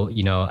circle,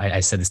 I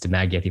said this to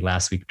Maggie, I think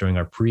last week during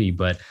our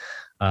but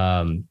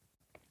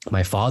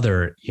my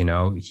father,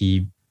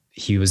 he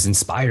was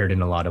inspired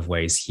in a lot of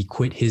ways. He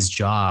quit his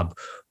job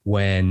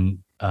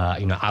when,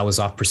 I was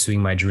off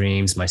pursuing my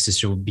dreams. My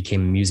sister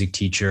became a music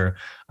teacher.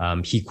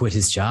 He quit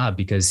his job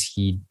because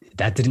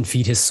that didn't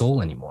feed his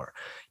soul anymore,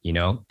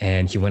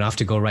 and he went off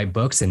to go write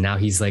books. And now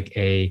he's like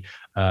a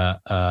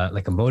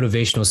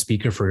motivational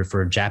speaker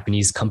for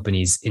Japanese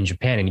companies in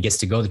Japan. And he gets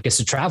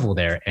to travel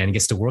there and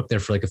gets to work there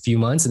for like a few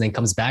months, and then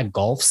comes back,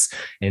 golfs,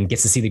 and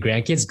gets to see the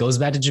grandkids, goes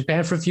back to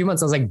Japan for a few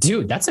months. I was like,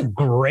 dude, that's a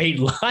great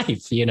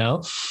life,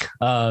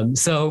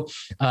 So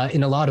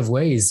in a lot of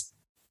ways,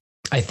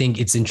 I think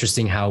it's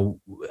interesting how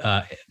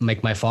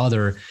like my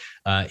father,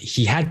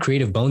 he had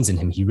creative bones in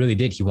him. He really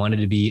did. He wanted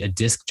to be a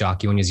disc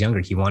jockey when he was younger.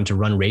 He wanted to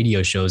run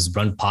radio shows,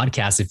 run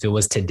podcasts. If it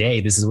was today,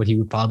 this is what he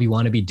would probably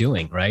want to be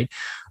doing. Right.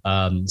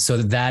 So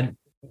that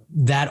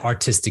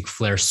artistic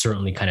flair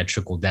certainly kind of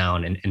trickled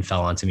down and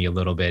fell onto me a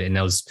little bit. And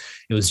it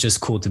was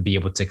just cool to be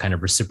able to kind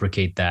of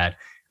reciprocate that.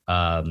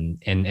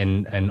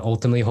 And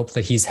ultimately hope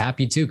that he's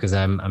happy too, because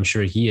I'm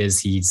sure he is.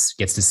 He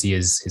gets to see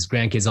his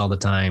grandkids all the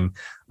time,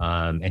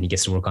 and he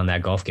gets to work on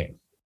that golf game.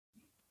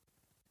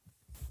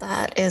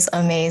 That is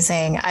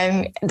amazing.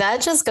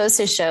 That just goes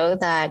to show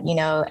that,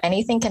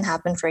 anything can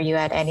happen for you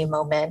at any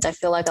moment. I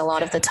feel like a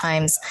lot of the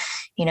times,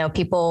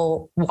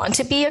 people want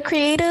to be a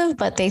creative,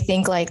 but they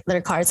think like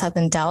their cards have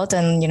been dealt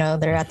and,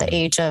 they're at the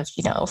age of,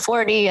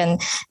 40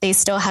 and they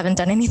still haven't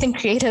done anything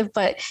creative,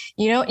 but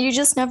you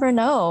just never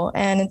know.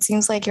 And it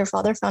seems like your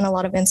father found a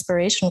lot of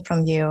inspiration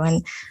from you.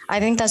 And I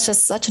think that's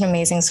just such an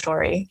amazing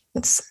story.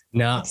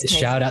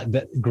 Shout out.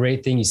 The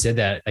great thing you said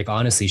that, like,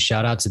 honestly,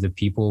 shout out to the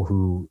people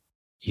who,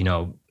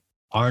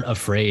 aren't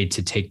afraid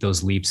to take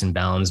those leaps and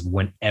bounds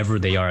whenever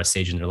they are a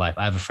stage in their life.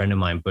 I have a friend of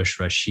mine,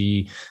 Bushra.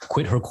 She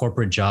quit her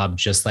corporate job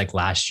just like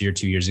last year,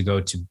 2 years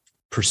ago, to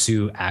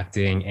pursue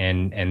acting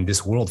and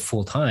this world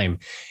full time.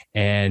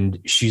 And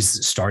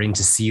she's starting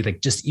to see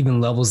like just even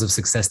levels of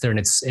success there.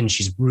 And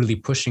she's really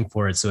pushing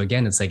for it. So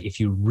again, it's like, if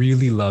you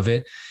really love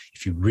it,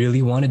 if you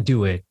really want to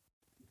do it,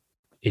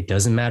 it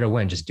doesn't matter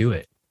when, just do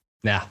it.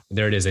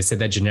 There it is. I said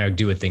that generic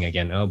do it thing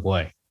again. Oh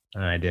boy.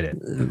 and I did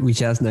it. We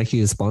should ask Nike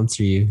to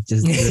sponsor you.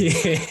 Just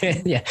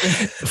yeah.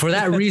 For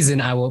that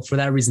reason, I'll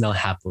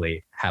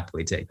happily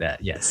take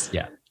that. Yes.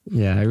 Yeah.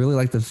 Yeah. I really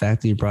like the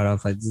fact that you brought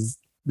up like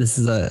this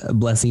is a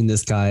blessing in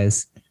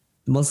disguise.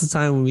 Most of the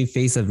time when we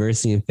face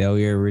adversity and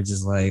failure, we're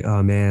just like,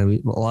 oh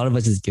man, a lot of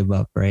us just give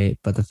up, right?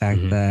 But the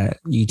fact that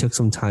you took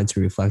some time to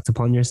reflect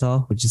upon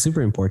yourself, which is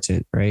super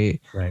important, right?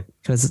 Right.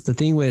 Because the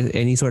thing with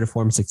any sort of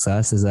form of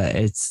success is that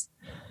it's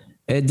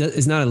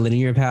not a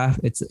linear path.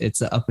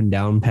 It's an up and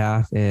down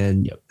path.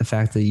 And the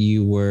fact that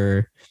you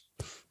were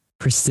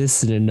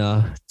persistent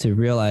enough to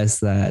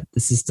realize that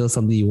this is still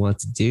something you want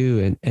to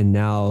do. And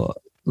now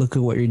look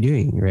at what you're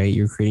doing, right?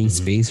 You're creating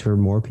space for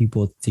more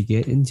people to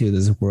get into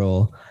this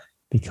world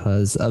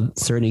because of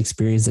certain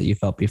experience that you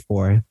felt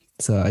before.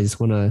 So I just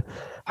want to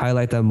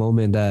highlight that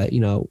moment that,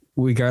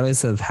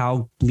 regardless of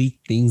how bleak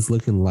things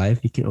look in life,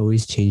 you can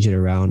always change it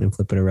around and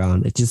flip it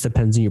around. It just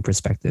depends on your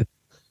perspective.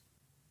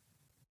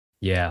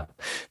 Yeah.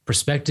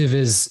 Perspective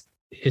is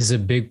a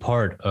big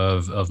part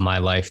of my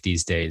life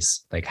these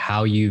days, like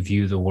how you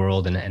view the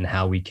world and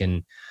how we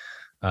can,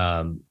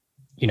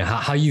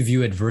 how you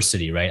view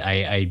adversity, right?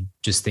 I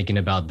just thinking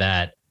about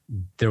that.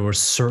 There were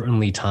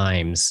certainly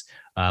times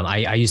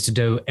I used to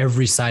do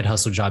every side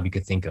hustle job you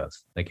could think of,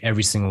 like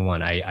every single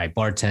one. I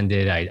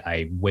bartended,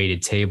 I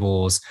waited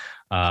tables.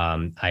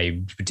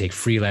 I would take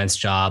freelance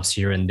jobs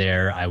here and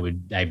there.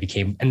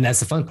 And that's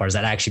the fun part, is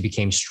that I actually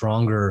became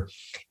stronger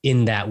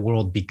in that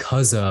world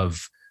because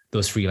of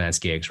those freelance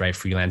gigs, right?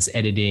 Freelance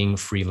editing,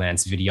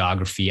 freelance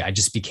videography. I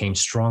just became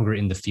stronger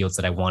in the fields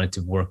that I wanted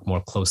to work more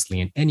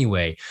closely in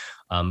anyway.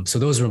 So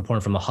those are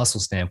important from a hustle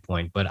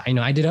standpoint, but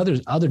I did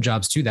other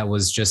jobs too. That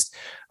was just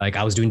like,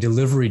 I was doing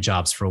delivery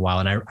jobs for a while.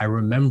 And I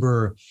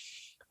remember,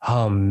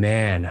 oh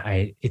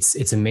man,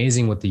 it's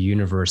amazing what the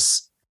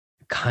universe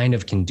kind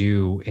of can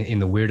do in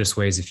the weirdest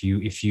ways. If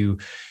you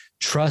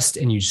trust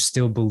and you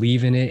still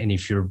believe in it, and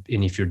if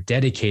you're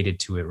dedicated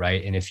to it,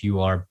 right? And if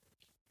you are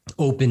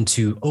open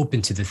to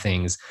the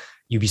things,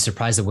 you'd be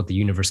surprised at what the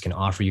universe can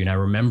offer you. And I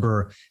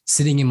remember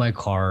sitting in my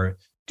car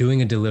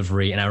doing a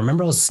delivery, and I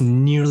remember I was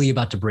nearly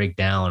about to break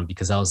down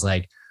because I was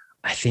like,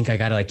 I think I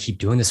got to keep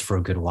doing this for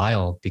a good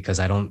while, because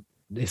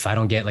if I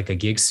don't get a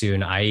gig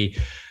soon, I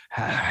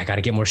got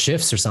to get more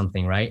shifts or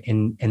something. Right.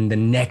 And the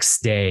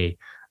next day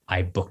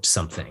I booked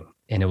something,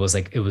 and it was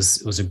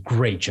a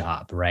great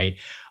job. Right.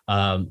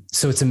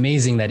 So it's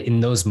amazing that in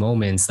those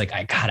moments,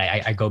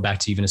 I go back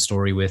to even a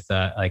story with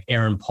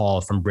Aaron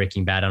Paul from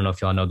Breaking Bad. I don't know if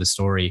y'all know the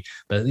story,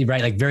 but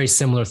right, very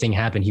similar thing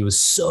happened. He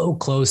was so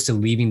close to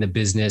leaving the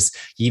business.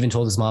 He even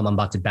told his mom, I'm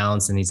about to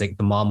bounce. And the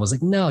mom was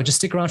like, no, just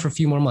stick around for a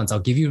few more months. I'll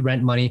give you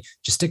rent money.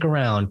 Just stick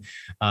around.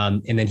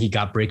 And then he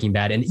got Breaking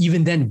Bad. And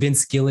even then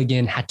Vince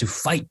Gilligan had to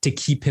fight to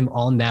keep him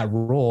on that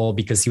role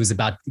because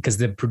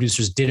the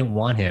producers didn't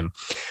want him.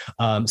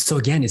 So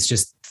again, it's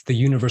just the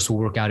universe will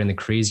work out in the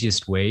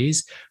craziest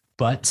ways.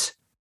 But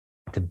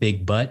the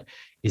big but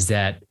is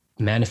that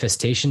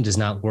manifestation does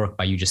not work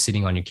by you just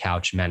sitting on your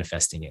couch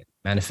manifesting it.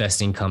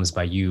 Manifesting comes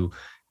by you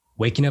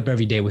waking up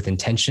every day with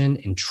intention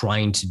and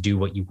trying to do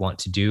what you want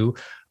to do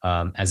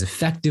as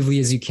effectively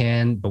as you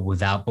can, but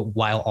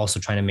while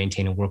also trying to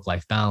maintain a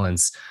work-life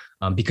balance,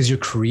 because you're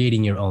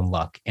creating your own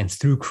luck. And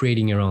through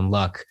creating your own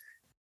luck,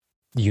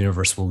 the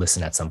universe will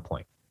listen at some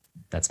point.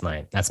 That's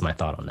my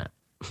thought on that.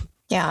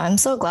 Yeah, I'm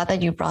so glad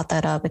that you brought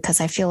that up,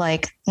 because I feel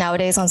like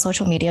nowadays on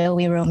social media,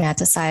 we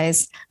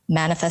romanticize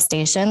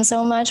manifestation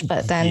so much,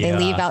 but then they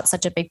leave out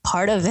such a big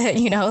part of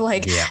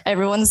it,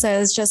 everyone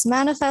says just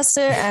manifest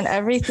it and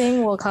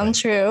everything will come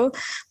true.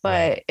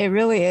 But it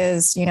really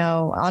is,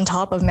 on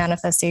top of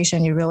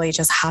manifestation, you really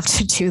just have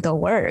to do the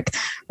work,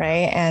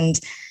 right? And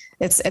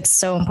it's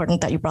so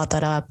important that you brought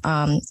that up.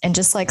 And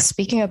just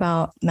speaking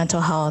about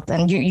mental health,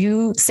 and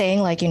you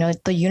saying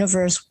the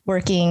universe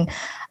working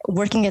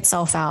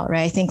itself out,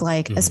 right? I think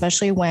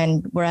especially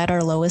when we're at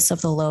our lowest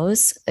of the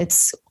lows,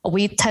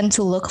 we tend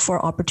to look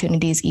for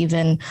opportunities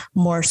even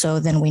more so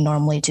than we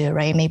normally do,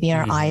 right? Maybe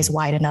our eyes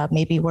widen up.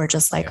 Maybe we're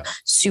just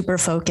super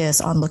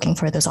focused on looking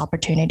for those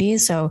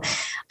opportunities. So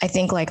I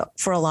think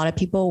for a lot of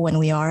people, when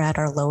we are at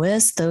our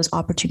lowest, those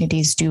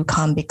opportunities do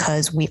come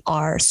because we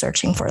are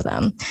searching for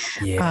them.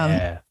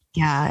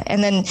 Yeah.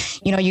 And then,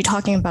 you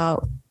talking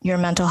about your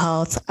mental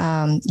health,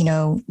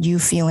 you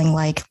feeling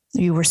like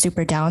you were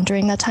super down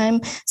during that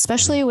time,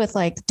 especially with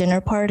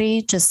dinner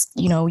party, just,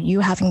 you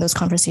having those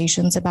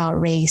conversations about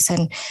race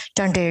and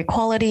gender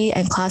equality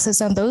and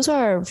classism. Those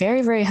are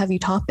very, very heavy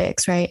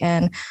topics, right?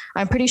 And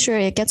I'm pretty sure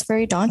it gets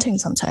very daunting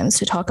sometimes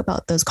to talk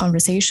about those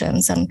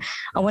conversations. And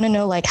I want to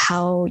know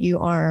how you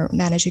are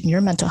managing your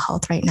mental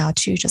health right now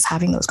too, just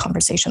having those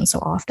conversations so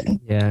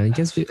often. Yeah, I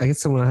guess I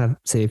want to have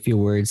say a few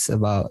words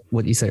about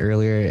what you said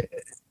earlier.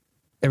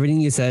 Everything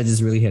you said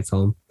just really hits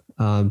home.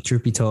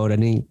 Truth be told, I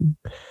think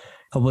a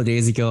couple of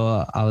days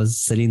ago, I was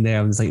sitting there.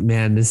 I was like,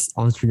 man, this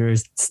entrepreneur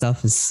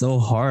stuff is so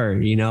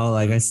hard.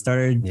 I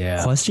started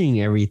questioning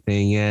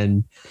everything.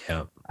 And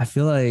I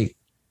feel like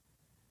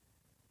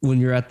when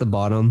you're at the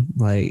bottom,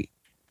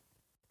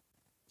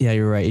 Yeah,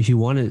 you're right. If you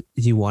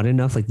want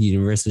enough, like the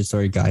universe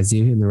sort of guides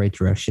you in the right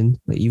direction.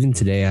 Like even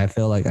today, I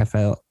finally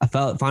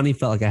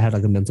felt like I had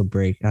like a mental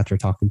break after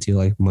talking to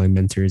like my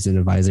mentors and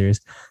advisors.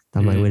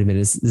 I'm like, wait a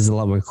minute, there's a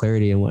lot more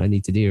clarity in what I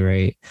need to do,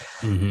 right?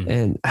 Mm-hmm.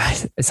 And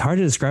it's hard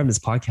to describe in this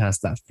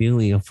podcast, that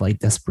feeling of like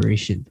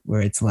desperation,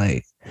 where it's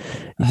like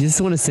you just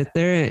want to sit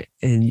there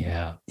and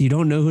you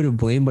don't know who to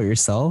blame but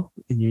yourself,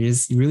 and you're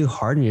just really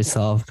hard on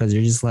yourself because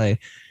you're just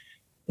like,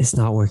 it's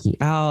not working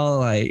out,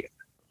 like.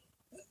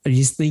 Are you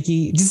just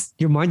thinking,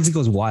 your mind just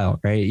goes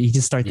wild, right? You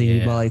just start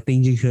thinking about like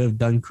things you could have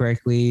done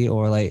correctly,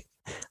 or like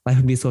life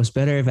would be so much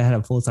better if I had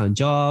a full-time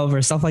job or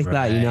stuff like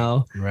that, you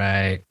know?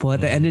 Right. But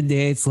at the end of the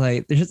day, it's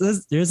like there's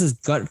this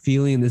gut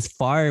feeling, this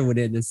fire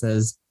within that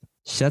says,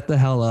 shut the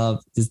hell up,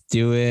 just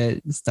do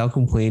it, stop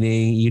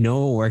complaining. You know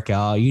it'll work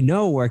out.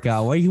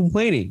 Why are you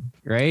complaining,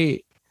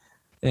 right?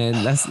 And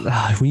that's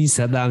when you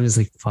said that, I'm just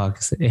like, fuck,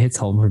 it hits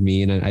home for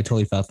me, and I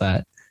totally felt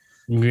that.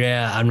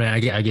 Yeah, I mean, I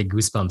get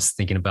goosebumps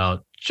thinking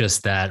about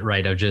just that,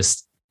 right? Of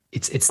just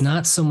it's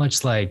not so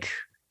much like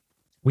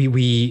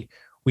we've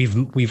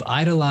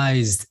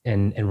idolized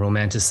and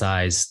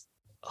romanticized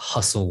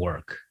hustle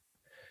work.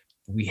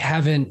 We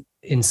haven't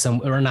I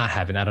don't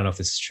know if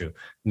this is true.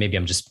 Maybe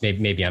I'm just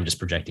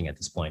projecting at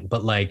this point.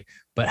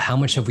 But how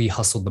much have we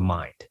hustled the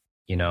mind,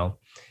 you know?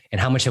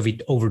 And how much have we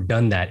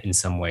overdone that in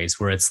some ways,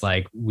 where it's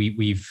like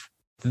we've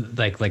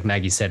like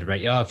Maggie said,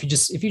 right? Oh, if you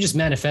just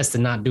manifest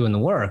and not doing the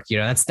work, you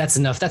know, that's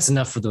enough. That's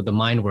enough for the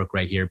mind work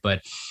right here.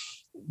 But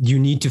you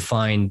need to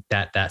find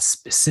that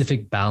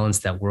specific balance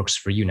that works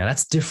for you. Now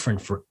that's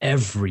different for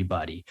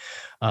everybody.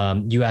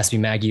 You asked me,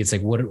 Maggie, it's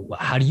like,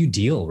 how do you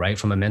deal, right?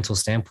 From a mental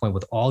standpoint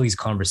with all these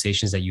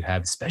conversations that you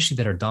have, especially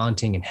that are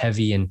daunting and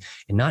heavy and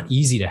not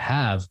easy to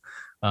have.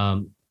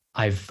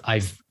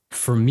 I've,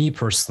 for me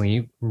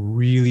personally,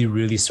 really,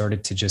 really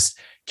started to just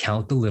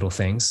count the little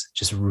things,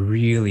 just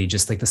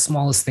like the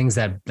smallest things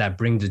that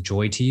bring the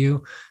joy to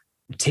you.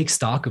 Take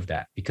stock of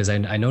that, because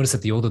I noticed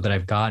that the older that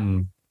I've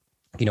gotten,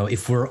 you know,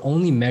 if we're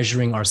only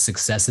measuring our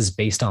successes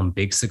based on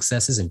big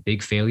successes and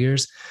big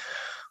failures,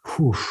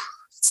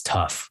 it's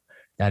tough.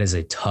 That is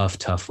a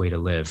tough way to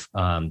live.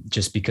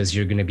 Just because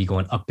you're going to be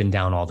going up and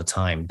down all the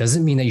time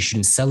doesn't mean that you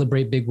shouldn't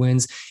celebrate big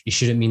wins. It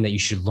shouldn't mean that you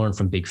should learn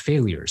from big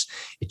failures.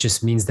 It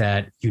just means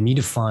that you need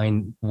to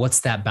find what's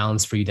that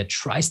balance for you that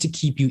tries to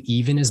keep you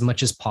even as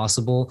much as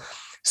possible,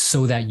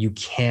 so that you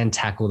can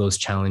tackle those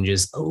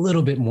challenges a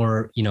little bit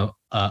more, you know,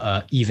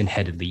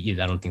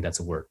 even-headedly. I don't think that's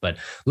a word, but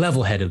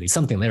level-headedly,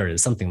 something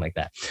like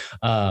that.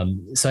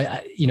 So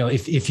you know,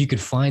 if you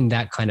could find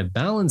that kind of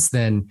balance,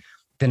 then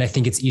I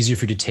think it's easier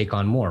for you to take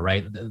on more,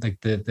 right? Like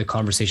the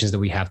conversations that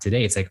we have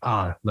today, it's like,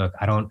 look,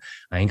 I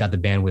ain't got the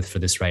bandwidth for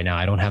this right now.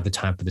 I don't have the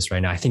time for this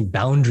right now. I think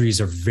boundaries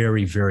are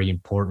very, very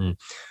important.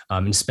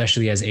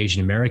 Especially as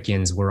Asian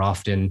Americans,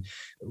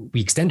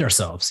 we extend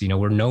ourselves, you know,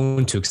 we're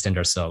known to extend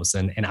ourselves.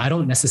 And I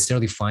don't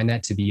necessarily find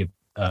that to be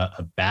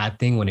a bad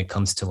thing when it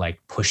comes to like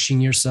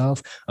pushing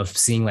yourself, of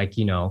seeing like,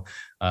 you know,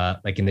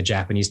 like in the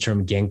Japanese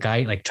term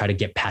genkai, like try to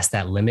get past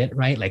that limit,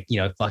 right? Like, you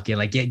know, fuck it,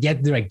 like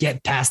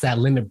get past that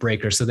limit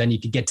breaker, so then you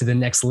can get to the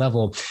next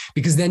level,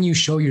 because then you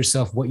show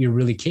yourself what you're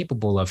really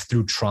capable of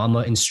through trauma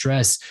and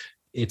stress.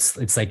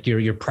 It's like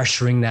you're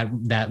pressuring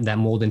that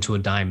mold into a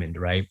diamond,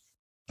 right?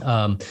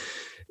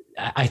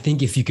 I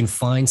think if you can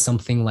find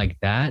something like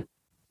that,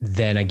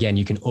 then again,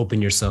 you can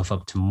open yourself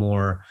up to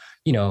more,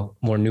 you know,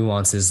 more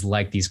nuances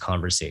like these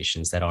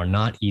conversations that are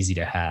not easy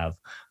to have.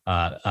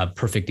 A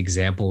perfect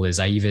example is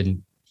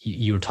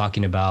you were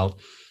talking about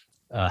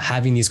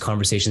having these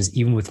conversations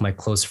even with my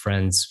close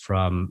friends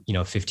from, you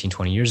know, 15,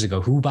 20 years ago,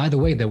 who, by the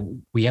way,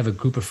 we have a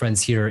group of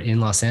friends here in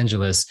Los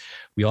Angeles.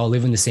 We all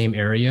live in the same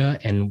area,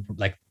 and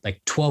like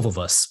 12 of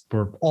us,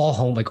 we're all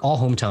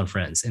hometown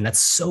friends. And that's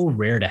so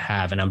rare to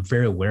have. And I'm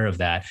very aware of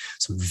that.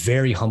 So I'm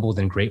very humbled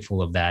and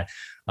grateful of that.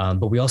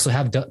 But we also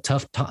have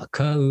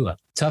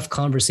tough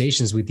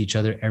conversations with each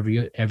other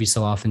every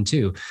so often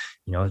too.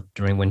 You know,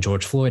 during when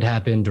George Floyd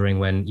happened, during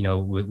when, you know,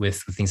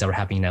 with things that were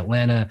happening in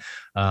Atlanta,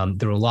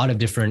 there were a lot of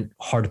different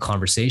hard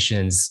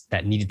conversations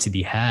that needed to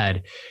be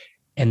had.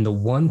 And the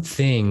one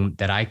thing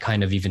that I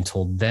kind of even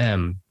told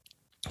them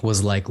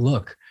was like,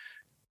 look,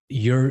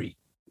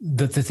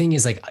 the thing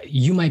is, like,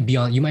 you might be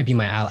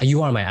my ally.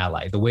 You are my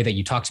ally. The way that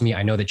you talk to me,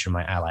 I know that you're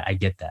my ally. I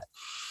get that.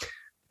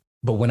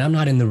 But when I'm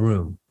not in the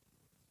room,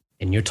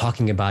 and you're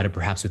talking about it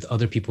perhaps with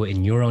other people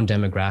in your own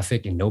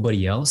demographic and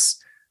nobody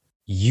else,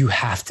 you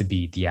have to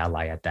be the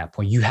ally at that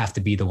point. You have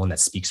to be the one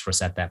that speaks for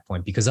us at that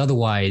point, because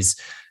otherwise,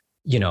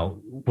 you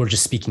know, we're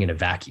just speaking in a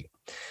vacuum.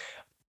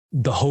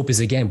 The hope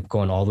is, again,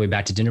 going all the way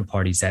back to dinner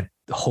parties, that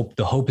the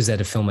hope is that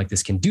a film like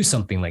this can do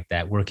something like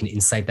that, where it can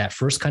incite that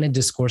first kind of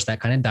discourse, that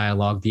kind of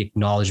dialogue, the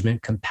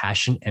acknowledgement,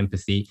 compassion,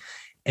 empathy,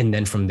 and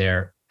then from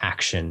there,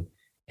 action.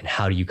 And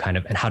how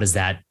does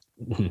that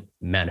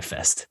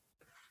manifest?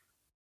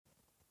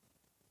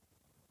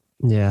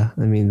 Yeah,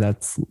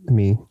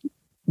 really,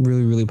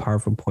 really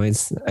powerful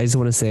points. I just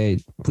want to say,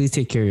 please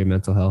take care of your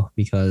mental health,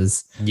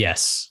 because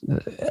yes,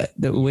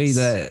 the way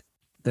that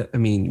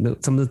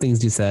some of the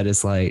things you said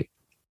is like,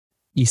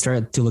 you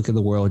start to look at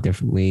the world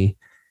differently,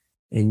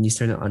 and you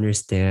start to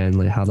understand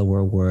like how the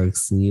world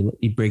works, and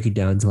you break it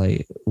down to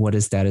like what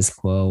is status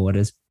quo, what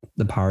is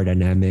the power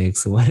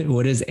dynamics,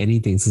 what does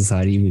anything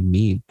society even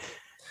mean,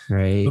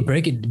 right? But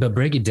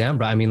break it down,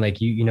 bro. I mean,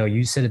 like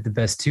you said it the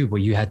best too.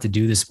 What you had to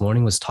do this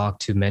morning was talk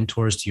to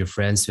mentors, to your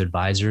friends, to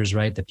advisors,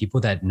 right? The people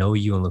that know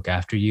you and look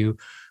after you.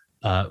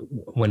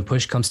 When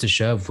push comes to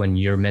shove, when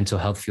your mental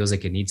health feels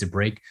like it needs a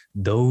break,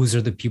 those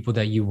are the people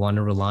that you want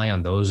to rely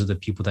on. Those are the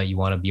people that you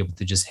want to be able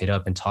to just hit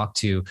up and talk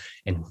to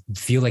and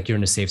feel like you're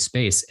in a safe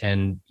space.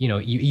 And,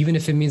 even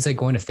if it means like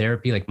going to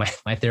therapy, like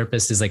my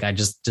therapist is like, I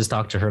just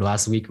talked to her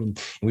last week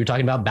and we were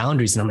talking about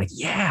boundaries, and I'm like,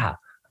 yeah,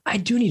 I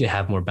do need to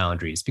have more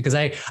boundaries because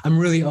I'm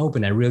really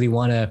open. I really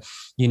want to,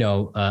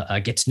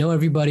 get to know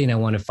everybody, and I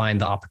want to find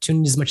the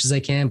opportunity as much as I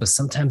can. But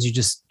sometimes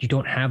you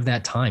don't have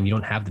that time. You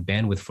don't have the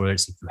bandwidth for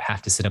it. So you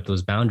have to set up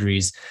those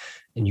boundaries,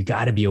 and you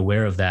got to be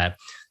aware of that.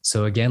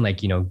 So again,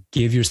 like,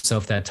 give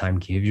yourself that time,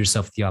 give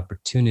yourself the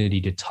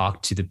opportunity to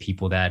talk to the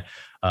people that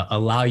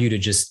allow you to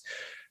just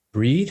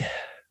breathe,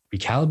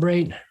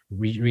 recalibrate,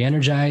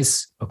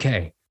 re-energize.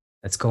 Okay,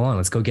 let's go on.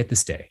 Let's go get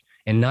this day.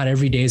 And not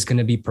every day is going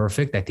to be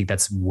perfect. I think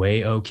that's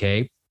way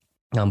okay.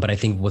 But I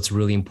think what's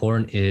really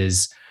important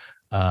is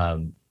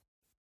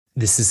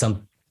this is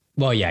some,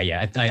 well,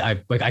 yeah.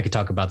 I could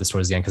talk about this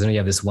towards the end because I know you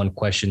have this one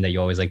question that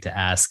you always like to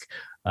ask.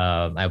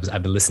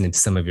 I've been listening to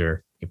some of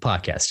your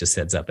podcasts, just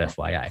heads up,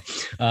 FYI.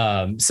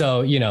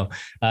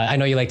 I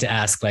know you like to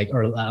ask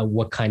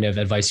what kind of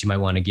advice you might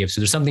want to give.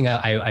 So there's something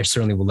I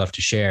certainly would love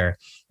to share,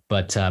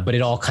 but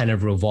it all kind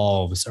of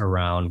revolves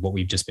around what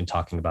we've just been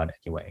talking about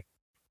anyway.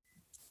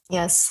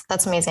 Yes,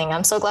 that's amazing.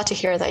 I'm so glad to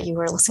hear that you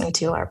were listening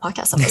to our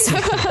podcast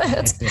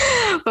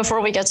episode.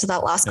 Before we get to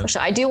that last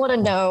question, I do want to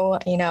know,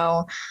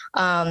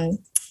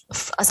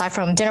 aside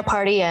from dinner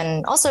party,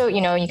 and also,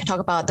 you can talk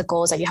about the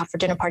goals that you have for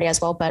dinner party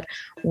as well, but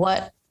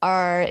what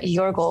are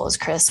your goals,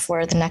 Chris,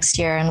 for the next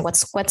year, and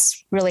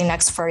what's really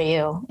next for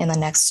you in the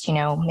next,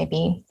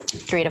 maybe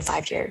 3 to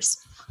 5 years?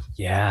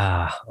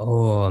 Yeah.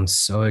 Oh,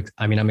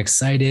 I'm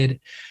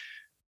excited,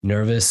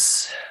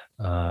 nervous,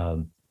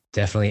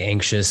 definitely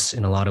anxious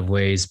in a lot of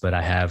ways, but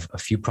I have a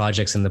few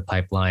projects in the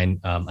pipeline.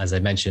 As I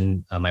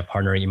mentioned, my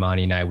partner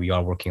Imani and we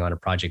are working on a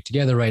project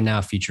together right now,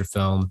 feature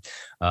film.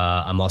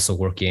 I'm also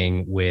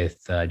working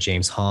with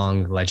James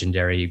Hong,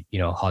 legendary,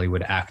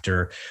 Hollywood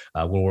actor.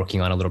 We're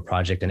working on a little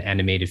project, an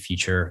animated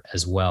feature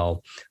as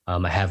well.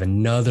 I have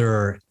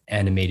another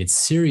animated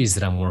series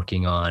that I'm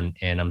working on,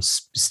 and I'm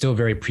still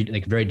very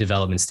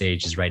development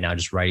stages right now,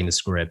 just writing the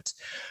script.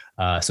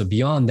 So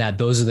beyond that,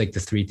 those are like the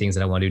three things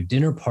that I want to do.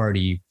 Dinner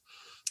party,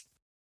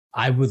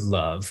 I would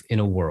love in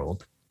a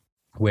world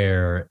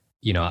where,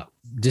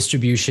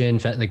 distribution,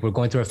 like we're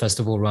going through a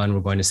festival run. We're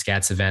going to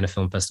SCAD Savannah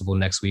Film Festival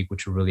next week,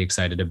 which we're really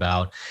excited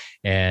about.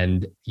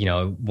 And,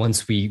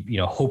 once we,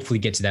 hopefully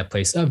get to that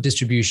place of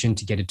distribution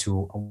to get it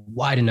to a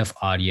wide enough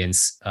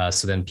audience,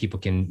 so then people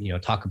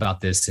can, talk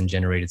about this and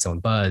generate its own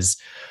buzz.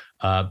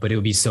 But it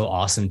would be so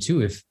awesome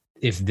too if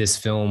this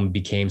film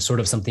became sort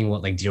of something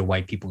what like Dear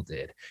White People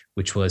did,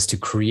 which was to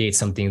create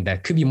something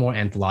that could be more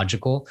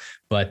anthological,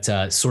 but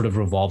sort of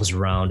revolves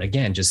around,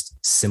 again, just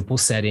simple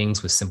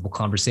settings with simple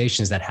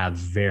conversations that have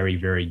very,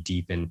 very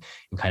deep and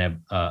kind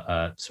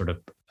of sort of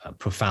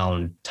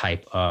profound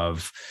type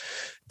of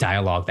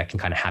dialogue that can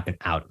kind of happen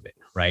out of it,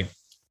 right?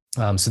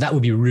 So that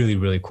would be really,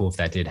 really cool if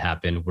that did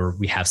happen, where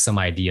we have some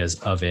ideas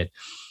of it.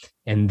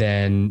 And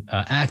then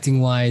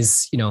acting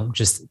wise,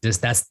 just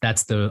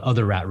that's the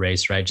other rat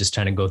race, right? Just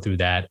trying to go through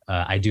that.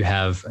 I do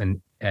have an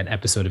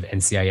episode of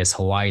NCIS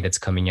Hawaii that's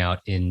coming out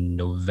in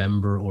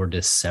November or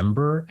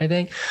December, I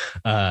think.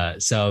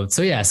 So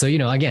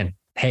again,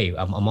 hey,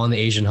 I'm on the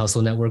Asian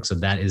Hustle Network. So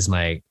that is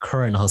my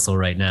current hustle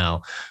right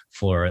now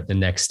for the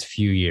next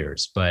few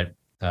years. But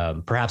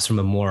perhaps from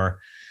a more,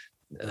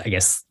 I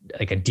guess,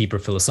 like a deeper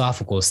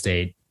philosophical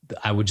state,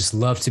 I would just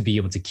love to be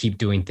able to keep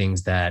doing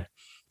things that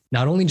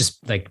not only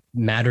just like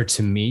matter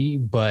to me,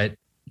 but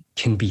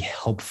can be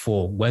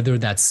helpful, whether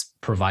that's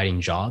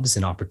providing jobs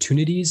and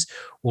opportunities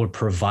or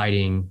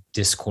providing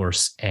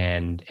discourse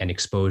and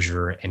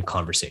exposure and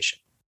conversation.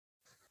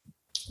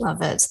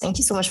 Love it. Thank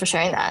you so much for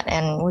sharing that.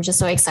 And we're just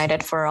so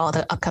excited for all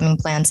the upcoming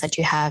plans that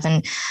you have.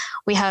 And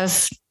we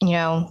have,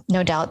 no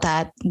doubt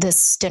that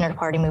this dinner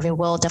party movie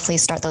will definitely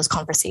start those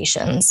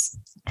conversations.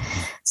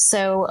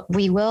 So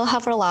we will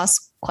have our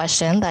last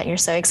question that you're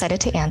so excited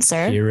to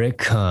answer. Here it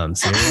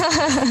comes.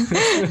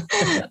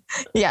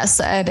 Yes.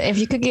 And if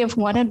you could give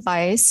one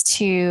advice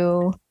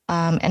to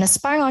an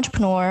aspiring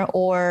entrepreneur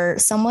or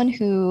someone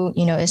who,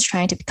 is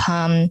trying to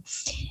become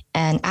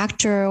an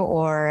actor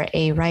or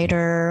a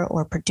writer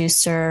or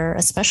producer,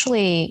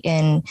 especially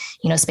in,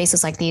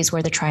 spaces like these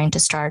where they're trying to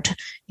start,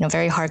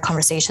 very hard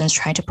conversations,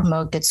 trying to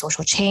promote good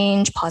social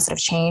change, positive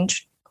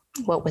change,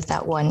 what would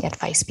that one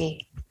advice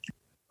be?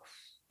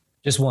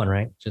 Just one,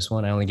 right? Just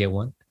one. I only get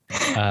one.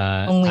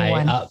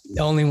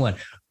 Only one.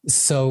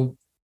 So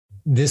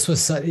this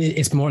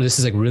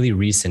is like really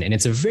recent, and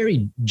it's a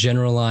very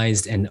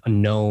generalized and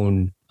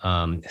unknown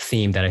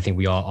theme that I think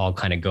we all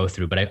kind of go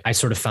through. But I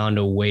sort of found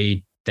a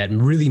way that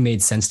really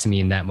made sense to me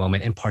in that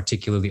moment, and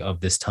particularly of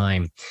this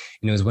time.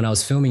 And it was when I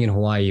was filming in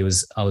Hawaii. It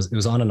was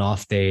on an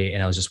off day,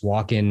 and I was just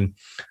walking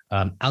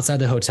outside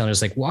the hotel, and I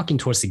was like walking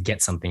towards to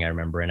get something, I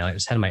remember. And I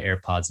just had my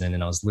AirPods in,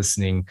 and I was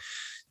listening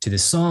to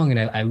this song,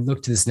 and I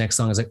looked to this next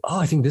song. I was like, oh,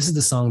 I think this is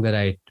the song that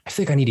I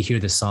think I need to hear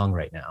this song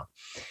right now.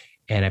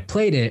 And I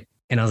played it,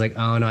 and I was like,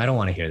 oh no, I don't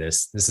want to hear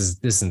this. This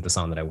isn't the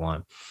song that I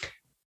want.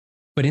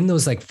 But in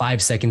those like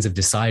 5 seconds of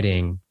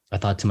deciding, I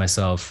thought to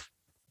myself,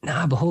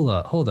 nah, but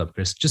hold up,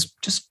 Chris,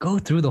 just go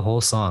through the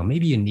whole song.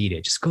 Maybe you need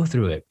it. Just go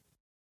through it.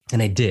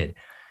 And I did.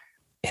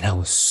 And I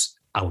was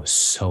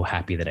so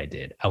happy that I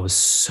did. I was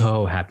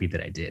so happy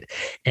that I did.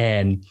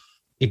 And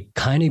it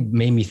kind of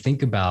made me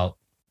think about,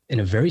 in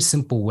a very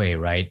simple way,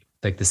 right?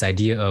 Like this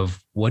idea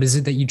of what is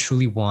it that you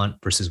truly want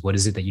versus what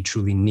is it that you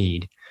truly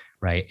need,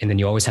 right? And then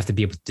you always have to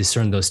be able to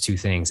discern those two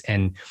things.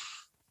 And,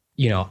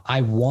 you know,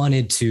 I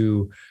wanted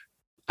to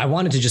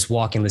just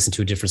walk and listen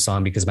to a different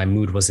song because my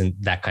mood wasn't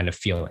that kind of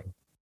feeling.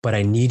 But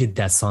I needed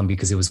that song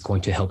because it was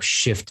going to help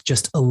shift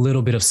just a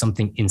little bit of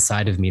something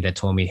inside of me that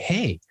told me,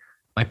 hey,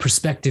 my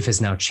perspective has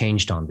now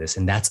changed on this,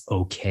 and that's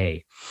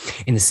okay.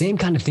 And the same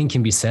kind of thing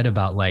can be said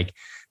about like,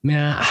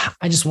 man,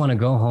 I just want to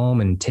go home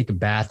and take a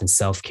bath and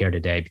self-care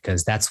today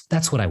because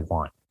that's what I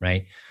want,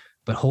 right?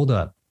 But hold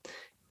up.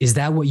 Is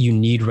that what you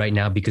need right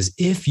now? Because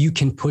if you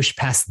can push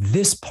past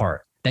this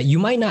part that you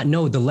might not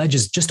know, the ledge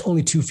is just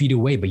only 2 feet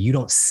away, but you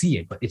don't see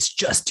it, but it's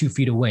just 2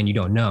 feet away and you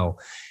don't know.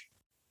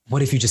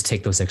 What if you just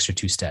take those extra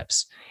 2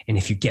 steps? And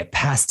if you get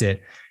past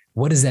it,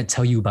 what does that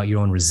tell you about your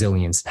own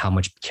resilience and how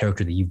much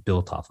character that you've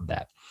built off of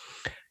that?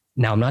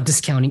 Now, I'm not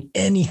discounting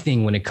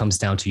anything when it comes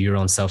down to your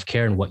own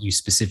self-care and what you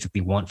specifically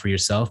want for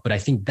yourself, but I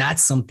think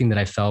that's something that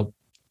I felt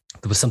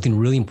that was something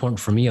really important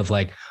for me of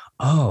like,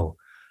 oh,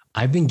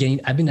 I've been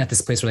at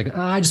this place where like,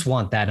 oh, I just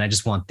want that and I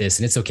just want this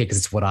and it's okay because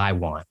it's what I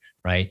want,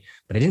 right?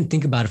 But I didn't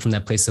think about it from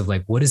that place of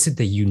like, what is it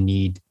that you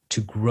need to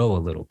grow a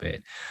little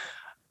bit?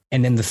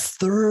 And then the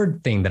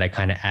third thing that I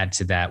kind of add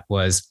to that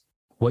was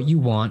what you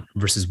want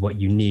versus what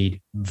you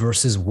need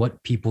versus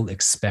what people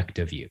expect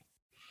of you.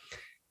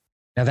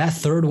 Now that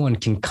third one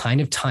can kind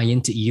of tie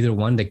into either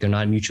one, like they're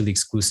not mutually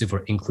exclusive or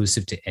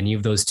inclusive to any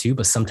of those two,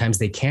 but sometimes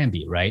they can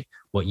be, right?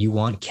 What you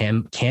want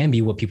can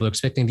be what people are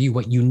expecting of you.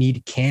 What you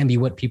need can be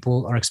what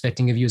people are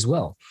expecting of you as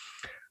well.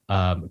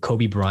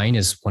 Kobe Bryant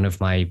is one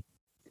of my,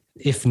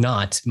 if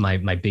not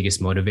my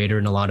biggest motivator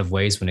in a lot of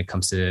ways when it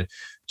comes to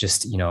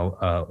just, you know,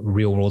 a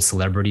real world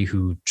celebrity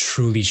who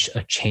truly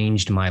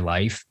changed my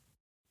life.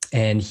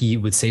 And he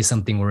would say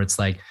something where it's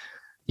like,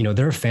 you know,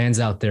 there are fans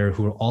out there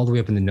who are all the way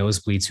up in the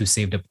nosebleeds who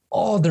saved up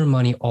all their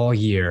money all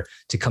year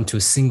to come to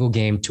a single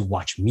game to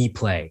watch me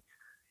play.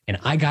 And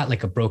I got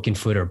like a broken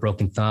foot or a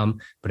broken thumb,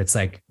 but it's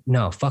like,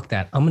 no, fuck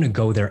that. I'm going to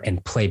go there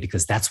and play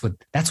because that's what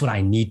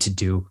I need to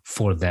do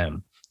for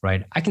them.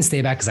 Right. I can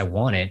stay back because I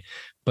want it.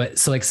 But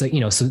so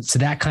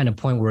that kind of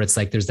point where it's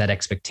like, there's that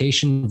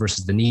expectation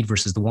versus the need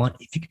versus the want.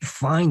 If you can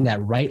find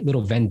that right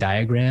little Venn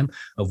diagram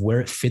of where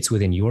it fits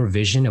within your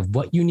vision of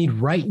what you need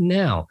right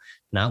now,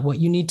 not what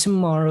you need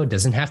tomorrow. It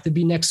doesn't have to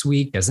be next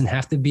week. Doesn't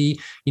have to be,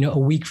 you know, a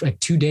week, like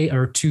 2 days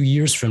or 2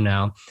 years from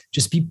now.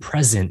 Just be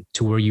present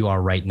to where you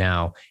are right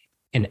now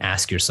and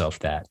ask yourself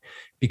that,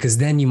 because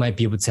then you might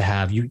be able to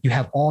have, you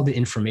have all the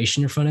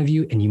information in front of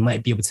you and you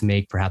might be able to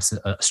make perhaps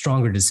a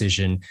stronger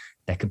decision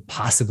that could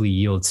possibly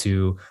yield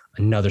to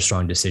another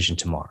strong decision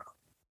tomorrow.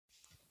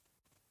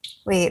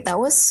 Wait, that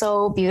was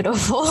so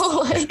beautiful.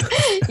 Like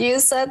you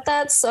said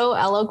that so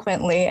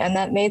eloquently and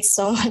that made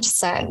so much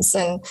sense.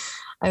 And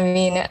I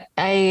mean,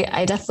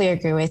 I definitely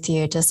agree with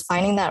you. Just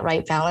finding that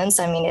right balance.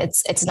 I mean,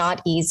 it's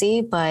not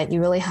easy, but you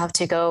really have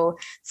to go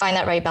find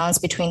that right balance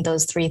between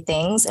those 3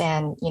 things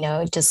and, you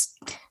know, just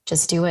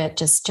do it.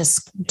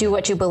 Just do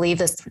what you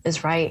believe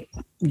is right.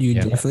 You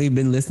definitely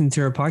been listening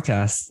to our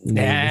podcast.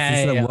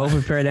 This is a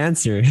well-prepared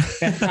answer.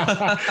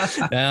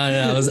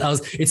 No.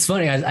 It's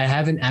funny. I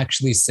haven't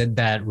actually said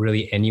that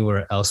really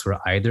anywhere elsewhere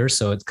either.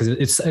 So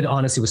it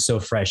honestly was so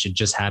fresh. It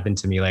just happened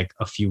to me like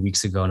a few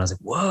weeks ago. And I was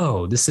like,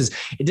 whoa,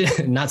 it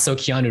did not so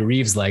Keanu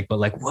Reeves like, but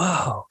like,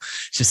 whoa,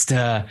 just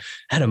had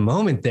a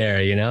moment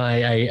there, you know,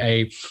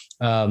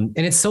 and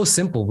it's so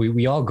simple.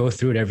 We all go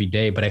through it every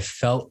day, but I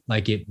felt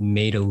like it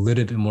made a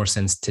little bit more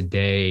sense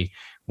today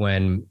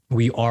when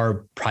we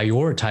are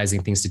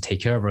prioritizing things to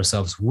take care of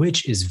ourselves,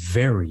 which is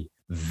very,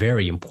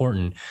 very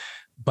important.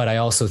 But I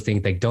also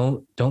think that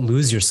don't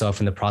lose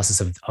yourself in the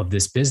process of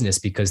this business,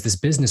 because this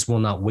business will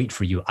not wait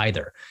for you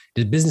either.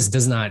 The business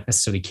does not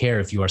necessarily care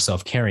if you are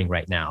self-caring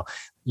right now.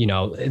 You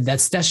know,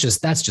 that's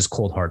just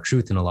cold hard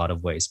truth in a lot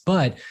of ways.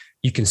 But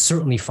you can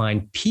certainly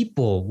find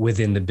people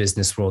within the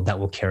business world that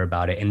will care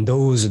about it. And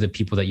those are the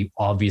people that you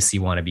obviously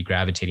want to be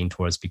gravitating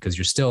towards, because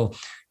you're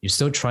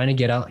still trying to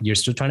get out, you're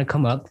still trying to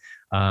come up.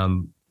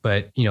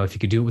 But you know, if you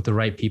could do it with the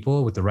right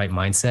people, with the right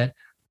mindset,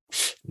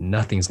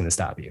 nothing's going to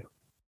stop you.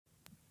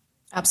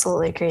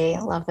 Absolutely agree.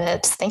 Love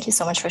it. Thank you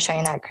so much for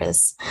sharing that,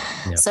 Chris.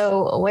 Yep.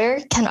 So where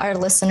can our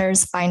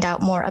listeners find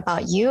out more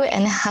about you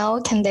and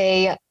how can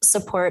they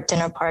support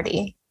Dinner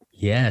Party?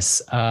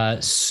 Yes.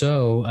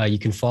 So you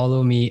can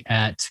follow me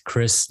at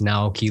Chris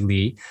Naoki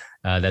Lee.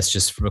 That's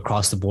just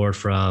across the board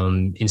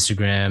from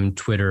Instagram,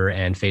 Twitter,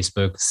 and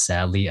Facebook.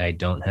 Sadly, I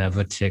don't have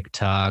a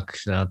TikTok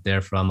out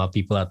there for all my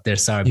people out there.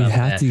 Sorry about that.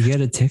 You have to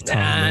get a TikTok,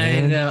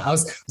 man. I know. I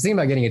was thinking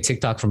about getting a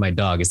TikTok for my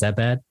dog. Is that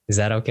bad? Is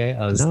that okay?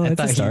 I it's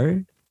a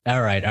start.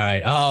 All right.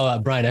 Oh,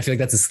 Brian, I feel like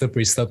that's a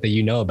slippery slope that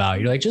you know about.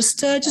 You're like, just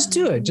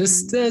do it.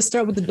 Just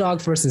start with the dog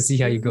first and see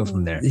how you go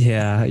from there.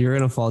 Yeah, you're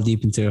gonna fall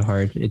deep into it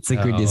hard. It's a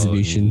great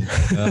distribution.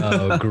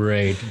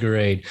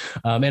 Great.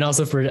 And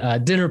also for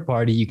Dinner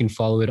Party, you can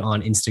follow it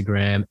on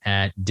Instagram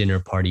at Dinner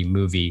Party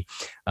Movie.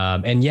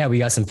 And yeah, we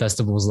got some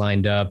festivals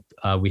lined up.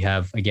 We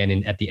have,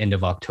 again, at the end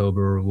of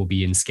October, we'll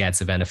be in SCAD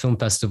Savannah Film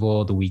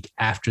Festival. The week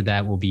after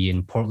that, we'll be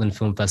in Portland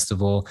Film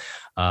Festival.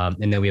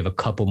 And then we have a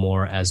couple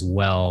more as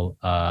well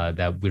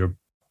that we're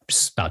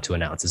just about to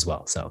announce as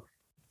well. So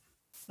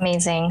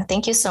amazing.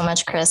 Thank you so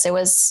much, Chris. It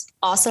was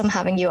awesome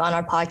having you on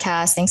our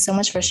podcast. Thanks so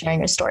much for sharing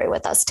your story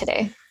with us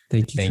today.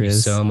 Thank you, Chris. Thank you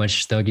so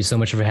much. Thank you so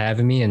much for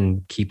having me,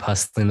 and keep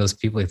hustling those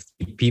people.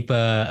 Keep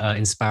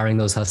inspiring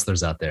those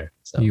hustlers out there.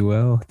 So. You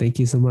will. Thank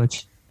you so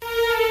much.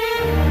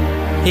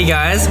 Hey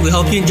guys, we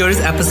hope you enjoyed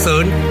this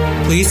episode.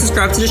 Please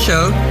subscribe to the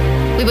show.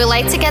 We would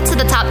like to get to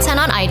the top 10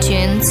 on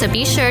iTunes, so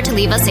be sure to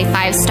leave us a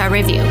 5-star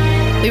review.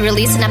 We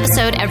release an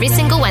episode every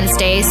single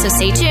Wednesday, so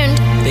stay tuned.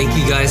 Thank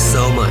you guys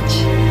so much.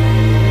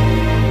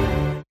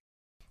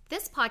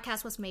 This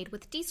podcast was made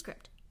with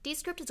Descript.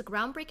 Descript is a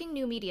groundbreaking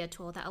new media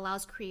tool that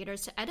allows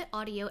creators to edit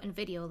audio and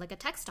video like a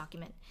text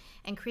document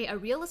and create a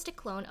realistic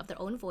clone of their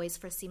own voice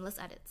for seamless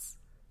edits.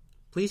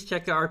 Please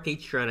check out our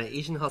Patreon at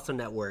Asian Hustle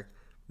Network.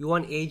 We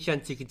want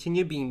AHN to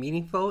continue being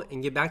meaningful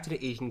and give back to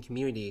the Asian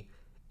community.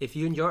 If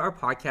you enjoy our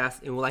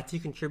podcast and would like to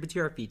contribute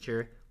to our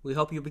feature, we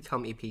hope you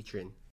become a patron.